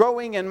weeds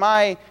growing in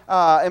my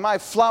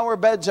flower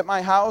beds at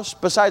my house,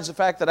 besides the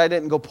fact that I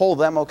didn't go pull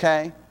them,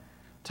 okay?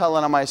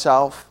 Telling on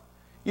myself.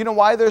 You know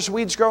why there's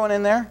weeds growing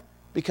in there?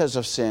 Because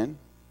of sin.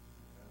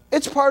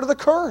 It's part of the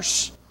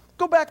curse.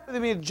 Go back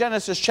with me to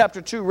Genesis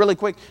chapter 2 really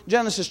quick.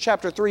 Genesis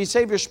chapter 3.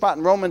 Save your spot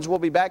in Romans. We'll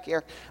be back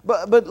here.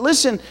 But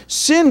listen,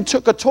 sin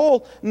took a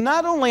toll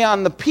not only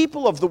on the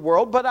people of the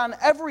world, but on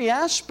every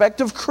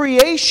aspect of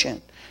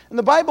creation. And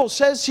the Bible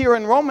says here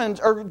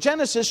in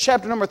Genesis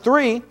chapter number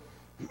 3,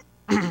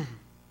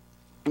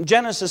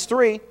 Genesis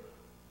 3,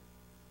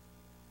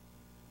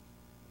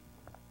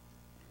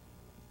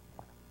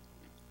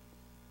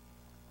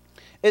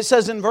 it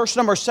says in verse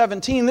number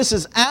 17, this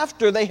is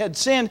after they had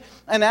sinned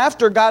and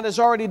after God has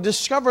already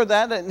discovered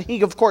that, and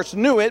he of course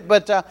knew it,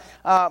 but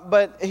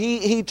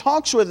he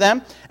talks with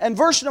them. And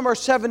verse number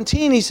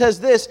 17, he says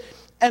this,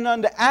 and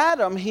unto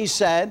Adam he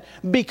said,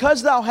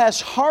 because thou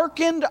hast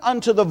hearkened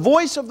unto the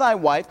voice of thy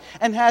wife,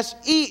 and hast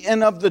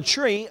eaten of the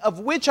tree of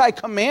which I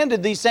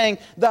commanded thee, saying,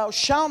 thou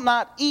shalt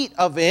not eat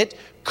of it,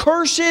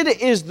 cursed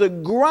is the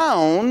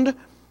ground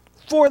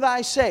for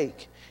thy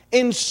sake.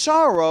 In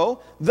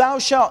sorrow thou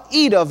shalt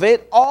eat of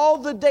it all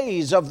the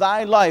days of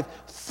thy life.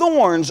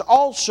 Thorns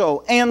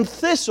also and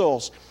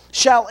thistles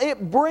shall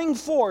it bring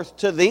forth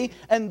to thee,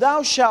 and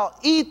thou shalt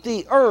eat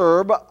the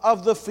herb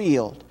of the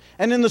field.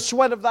 And in the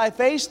sweat of thy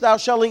face thou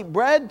shalt eat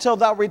bread till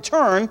thou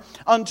return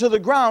unto the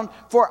ground,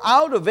 for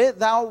out of it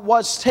thou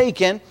wast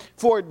taken,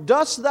 for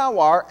dust thou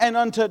art, and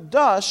unto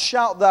dust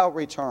shalt thou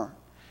return.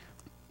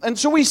 And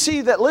so we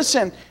see that,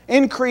 listen,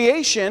 in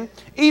creation,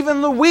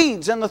 even the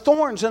weeds and the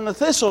thorns and the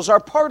thistles are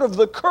part of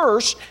the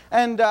curse,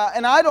 and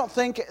I don't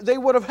think they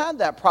would have had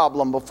that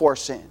problem before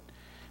sin.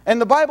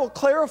 And the Bible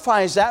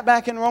clarifies that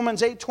back in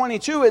Romans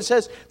 8:22. It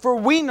says, for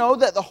we know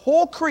that the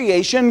whole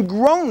creation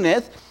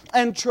groaneth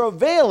and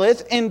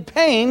travaileth in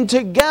pain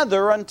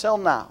together until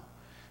now.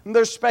 And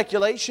there's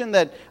speculation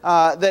that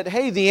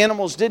hey, the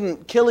animals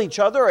didn't kill each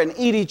other and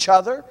eat each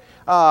other.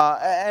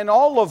 And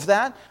all of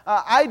that.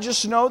 I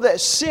just know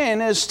that sin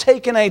has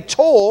taken a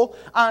toll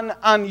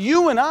on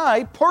you and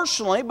I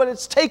personally, but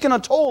it's taken a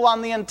toll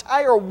on the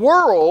entire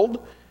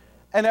world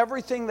and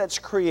everything that's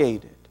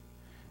created.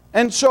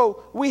 And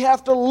so we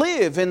have to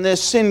live in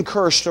this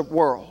sin-cursed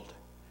world.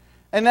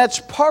 And that's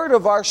part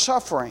of our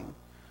suffering.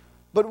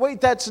 But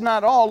wait, that's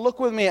not all. Look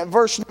with me at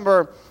verse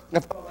number,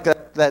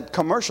 that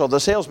commercial, the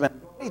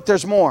salesman. Wait,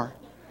 there's more.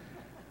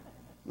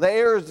 The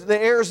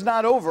air's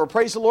not over.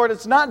 Praise the Lord.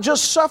 It's not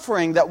just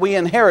suffering that we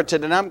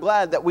inherited, and I'm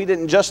glad that we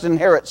didn't just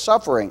inherit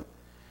suffering,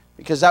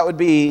 because that would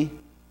be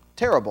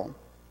terrible.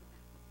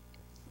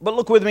 But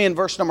look with me in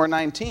verse number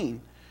 19.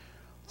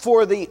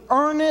 For the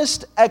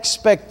earnest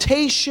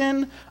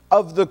expectation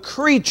of the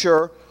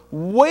creature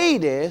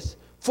waiteth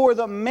for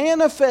the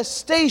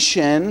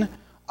manifestation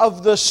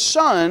of the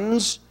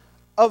sons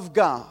of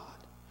God.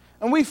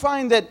 And we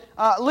find that,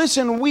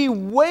 listen, we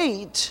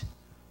wait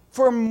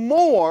for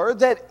more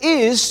that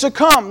is to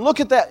come. Look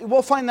at that.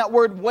 We'll find that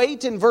word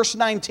wait in verse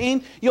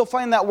 19. You'll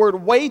find that word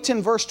wait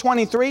in verse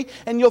 23.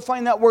 And you'll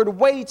find that word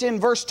wait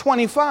in verse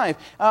 25.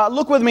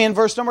 Look with me in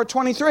verse number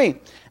 23.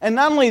 And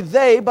not only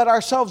they, but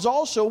ourselves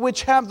also,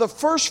 which have the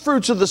first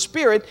fruits of the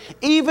Spirit,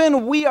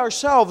 even we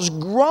ourselves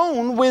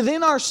groan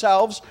within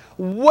ourselves,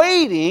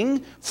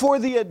 waiting for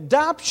the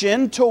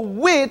adoption, to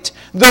wit,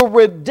 the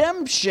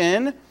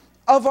redemption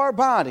of our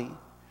body.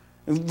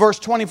 Verse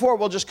 24,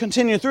 we'll just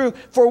continue through.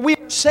 For we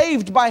are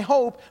saved by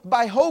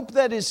hope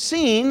that is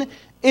seen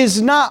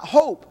is not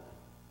hope.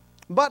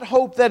 But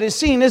hope that is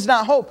seen is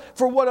not hope.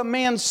 For what a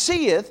man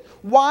seeth,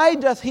 why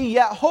doth he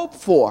yet hope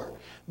for?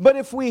 But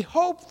if we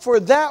hope for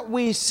that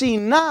we see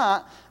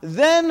not,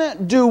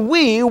 then do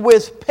we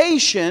with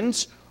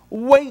patience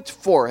wait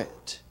for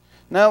it.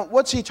 Now,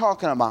 what's he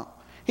talking about?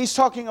 He's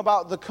talking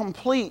about the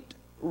complete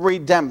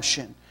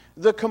redemption.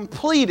 The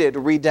completed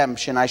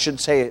redemption, I should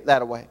say it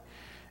that way.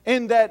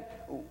 In that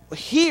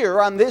here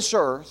on this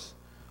earth,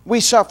 we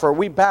suffer,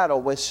 we battle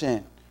with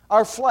sin.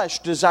 Our flesh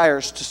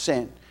desires to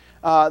sin.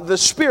 The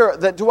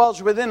Spirit that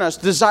dwells within us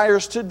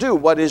desires to do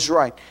what is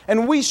right.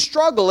 And we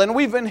struggle, and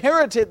we've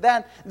inherited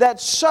that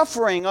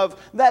suffering of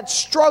that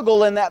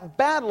struggle and that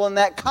battle and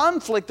that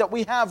conflict that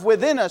we have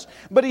within us.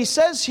 But he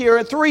says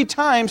here 3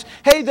 times,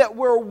 hey, that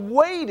we're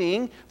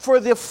waiting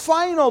for the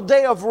final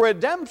day of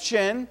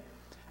redemption.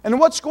 And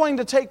what's going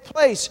to take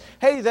place?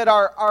 Hey, that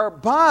our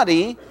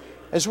body,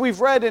 as we've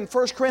read in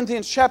 1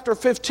 Corinthians chapter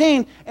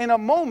 15, in a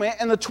moment,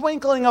 in the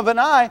twinkling of an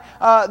eye,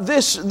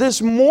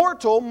 this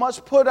mortal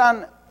must put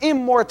on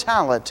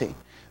immortality.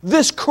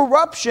 This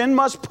corruption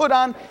must put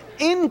on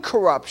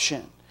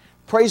incorruption.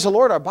 Praise the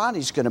Lord, our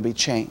body's going to be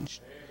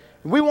changed.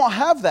 We won't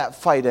have that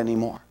fight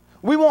anymore.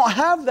 We won't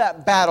have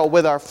that battle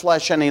with our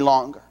flesh any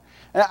longer.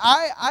 And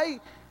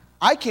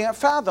I can't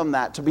fathom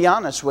that, to be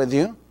honest with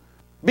you,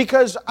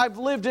 because I've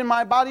lived in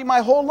my body my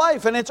whole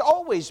life, and it's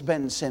always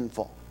been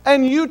sinful.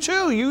 And you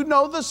too, you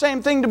know the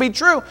same thing to be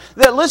true.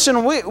 That listen,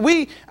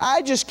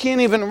 I just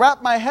can't even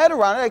wrap my head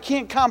around it. I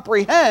can't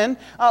comprehend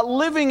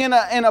living in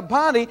a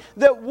body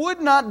that would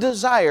not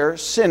desire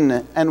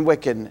sin and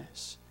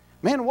wickedness.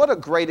 Man, what a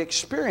great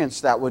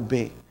experience that would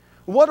be.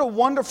 What a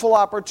wonderful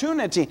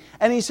opportunity.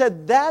 And he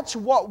said, that's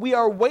what we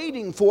are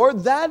waiting for.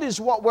 That is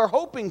what we're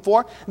hoping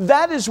for.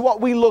 That is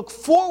what we look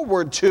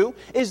forward to,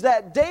 is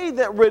that day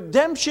that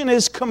redemption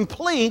is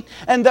complete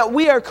and that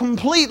we are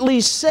completely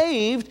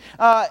saved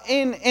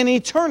in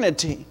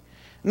eternity.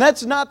 And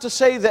that's not to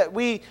say that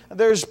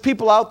there's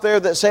people out there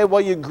that say,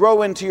 well, you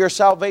grow into your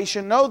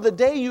salvation. No, the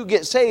day you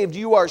get saved,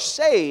 you are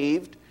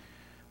saved.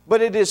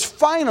 But it is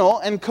final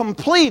and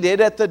completed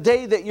at the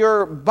day that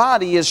your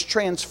body is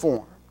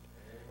transformed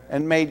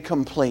and made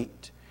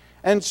complete.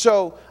 And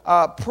so,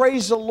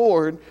 praise the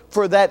Lord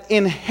for that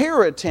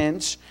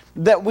inheritance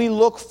that we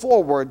look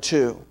forward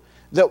to.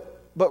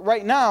 But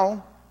right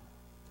now,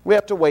 we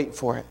have to wait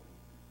for it.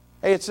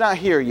 Hey, it's not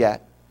here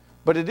yet,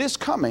 but it is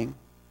coming.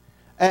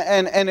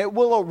 And it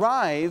will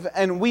arrive,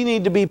 and we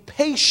need to be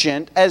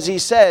patient, as he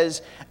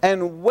says,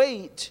 and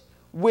wait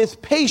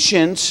with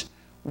patience,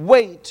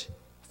 wait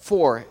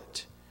for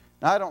it.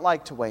 Now, I don't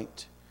like to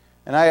wait,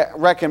 and I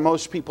reckon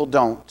most people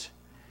don't.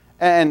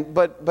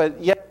 But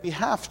yet we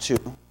have to,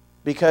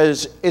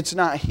 because it's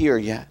not here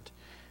yet.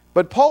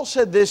 But Paul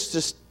said this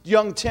to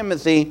young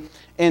Timothy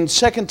in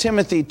 2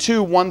 Timothy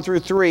 2, 1 through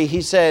 3.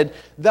 He said,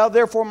 thou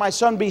therefore, my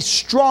son, be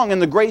strong in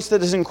the grace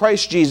that is in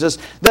Christ Jesus,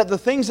 that the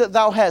things that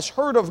thou hast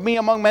heard of me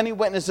among many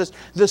witnesses,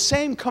 the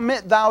same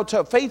commit thou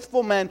to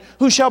faithful men,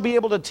 who shall be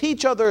able to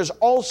teach others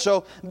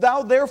also.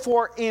 Thou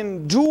therefore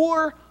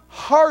endure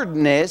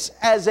hardness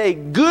as a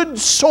good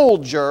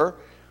soldier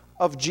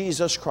of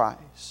Jesus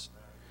Christ.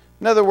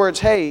 In other words,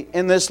 hey,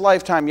 in this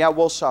lifetime, yeah,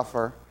 we'll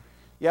suffer.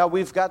 Yeah,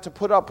 we've got to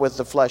put up with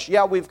the flesh.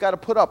 Yeah, we've got to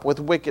put up with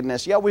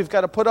wickedness. Yeah, we've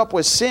got to put up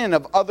with sin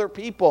of other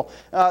people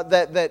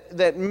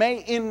that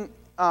may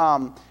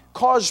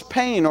cause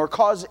pain or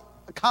cause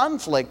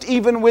conflict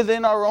even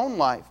within our own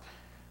life.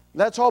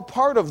 That's all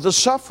part of the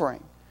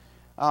suffering.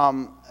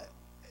 Think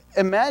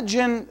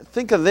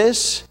of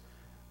this,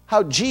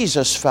 how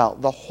Jesus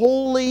felt, the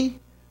holy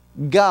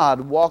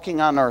God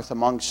walking on earth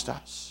amongst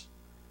us.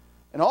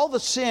 And all the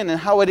sin and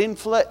how it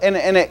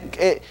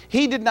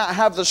he did not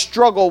have the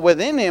struggle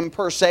within him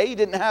per se. He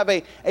didn't have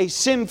a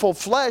sinful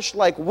flesh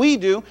like we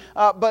do.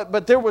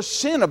 But there was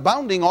sin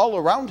abounding all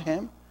around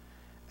him.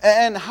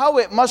 And how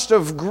it must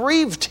have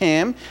grieved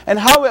him. And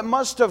how it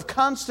must have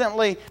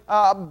constantly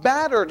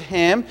battered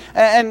him.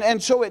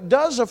 And so it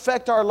does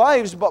affect our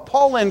lives. But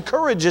Paul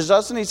encourages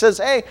us and he says,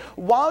 hey,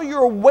 while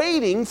you're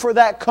waiting for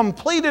that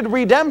completed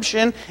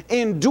redemption,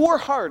 endure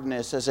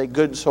hardness as a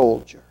good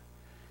soldier.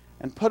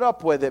 And put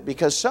up with it,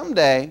 because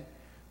someday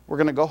we're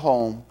going to go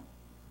home.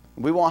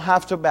 We won't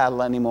have to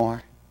battle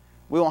anymore.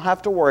 We won't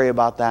have to worry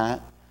about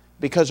that,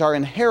 because our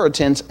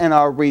inheritance and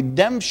our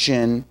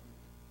redemption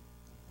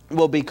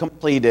will be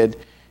completed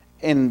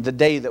in the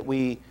day that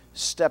we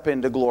step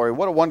into glory.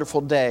 What a wonderful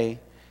day.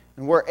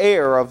 And we're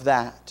heir of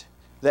that.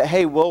 That,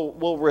 hey,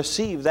 we'll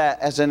receive that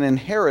as an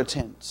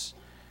inheritance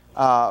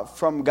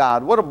from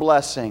God. What a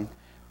blessing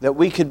that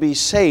we could be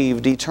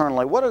saved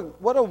eternally. What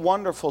a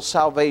wonderful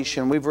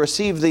salvation. We've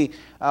received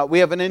we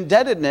have an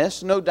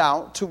indebtedness, no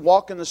doubt, to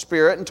walk in the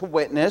Spirit and to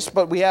witness,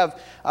 but we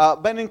have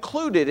been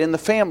included in the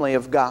family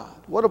of God.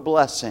 What a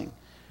blessing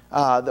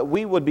that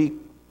we would be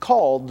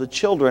called the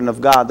children of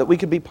God, that we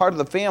could be part of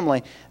the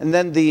family, and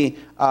then the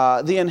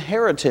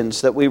inheritance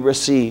that we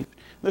receive.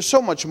 There's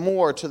so much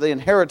more to the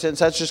inheritance.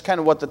 That's just kind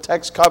of what the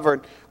text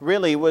covered.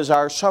 Really was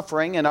our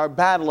suffering and our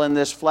battle in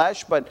this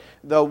flesh, but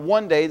the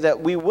one day that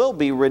we will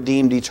be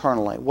redeemed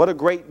eternally. What a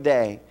great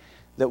day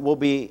that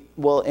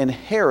we'll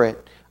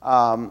inherit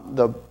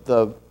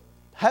the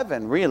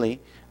heaven, really,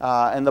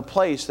 and the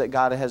place that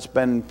God has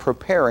been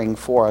preparing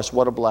for us.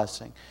 What a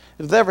blessing.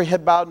 With every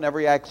head bowed and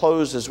every eye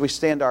closed as we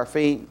stand to our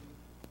feet.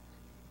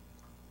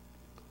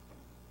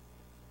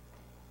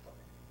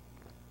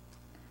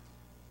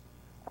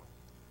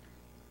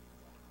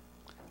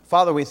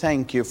 Father, we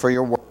thank you for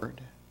your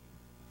word.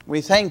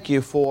 We thank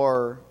you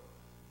for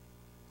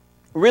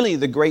really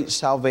the great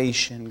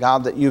salvation,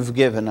 God, that you've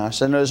given us.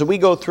 And as we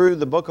go through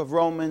the book of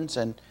Romans,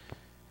 and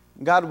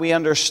God, we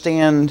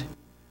understand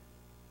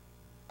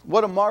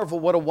what a marvel,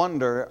 what a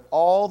wonder,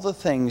 all the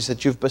things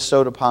that you've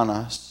bestowed upon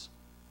us.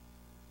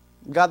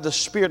 God, the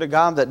Spirit of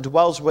God that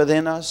dwells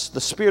within us, the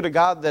Spirit of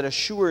God that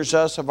assures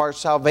us of our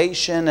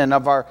salvation and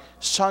of our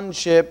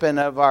sonship and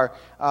of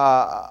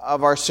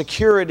our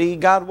security.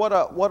 God, what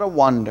a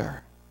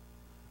wonder.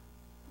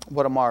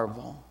 What a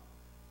marvel.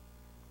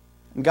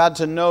 And God,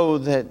 to know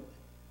that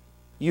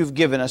you've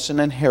given us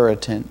an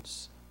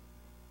inheritance.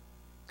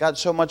 God,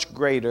 so much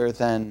greater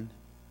than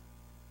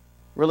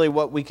really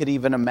what we could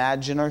even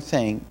imagine or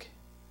think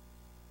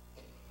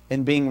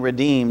in being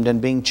redeemed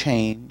and being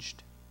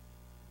changed.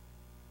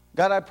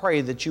 God, I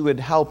pray that you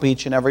would help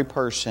each and every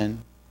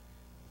person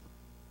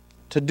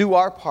to do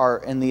our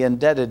part in the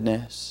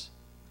indebtedness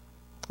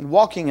and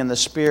walking in the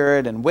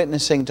Spirit and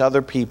witnessing to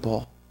other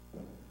people.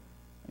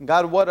 And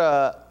God, what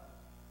a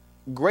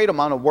great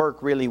amount of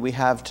work really we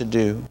have to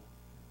do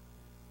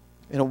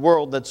in a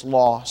world that's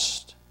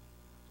lost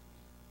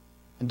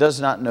and does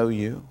not know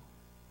you.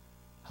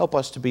 Help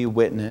us to be a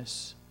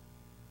witness.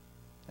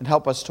 and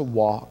help us to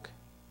walk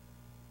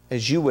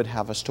as you would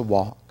have us to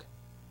walk.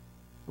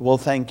 We'll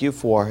thank you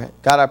for it.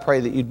 God, I pray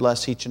that you'd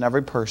bless each and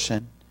every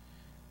person.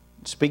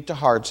 Speak to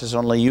hearts as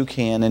only you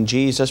can. In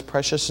Jesus'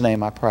 precious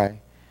name I pray.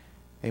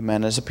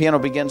 Amen. As the piano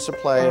begins to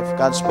play, if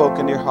God spoke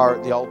into your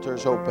heart, the altar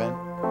is open.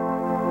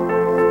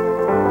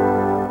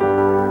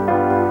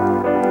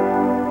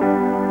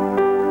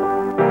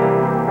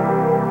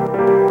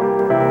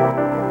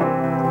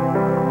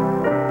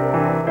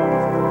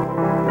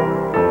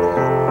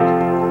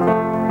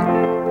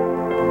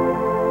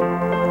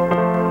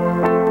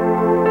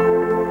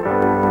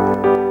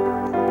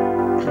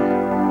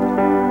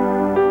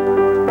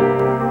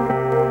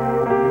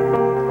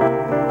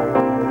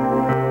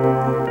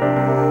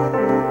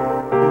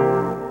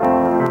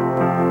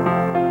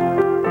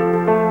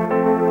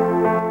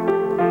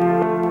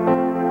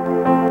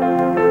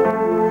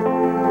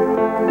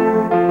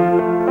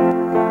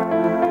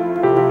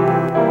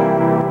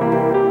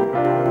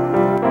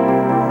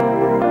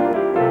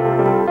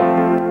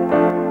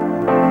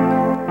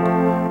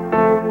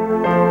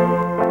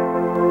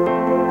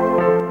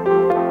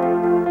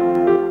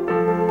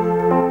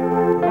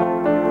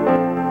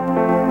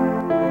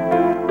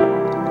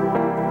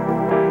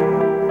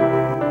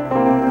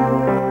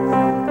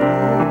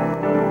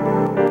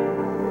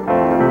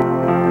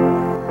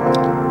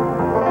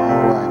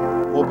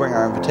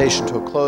 To a close.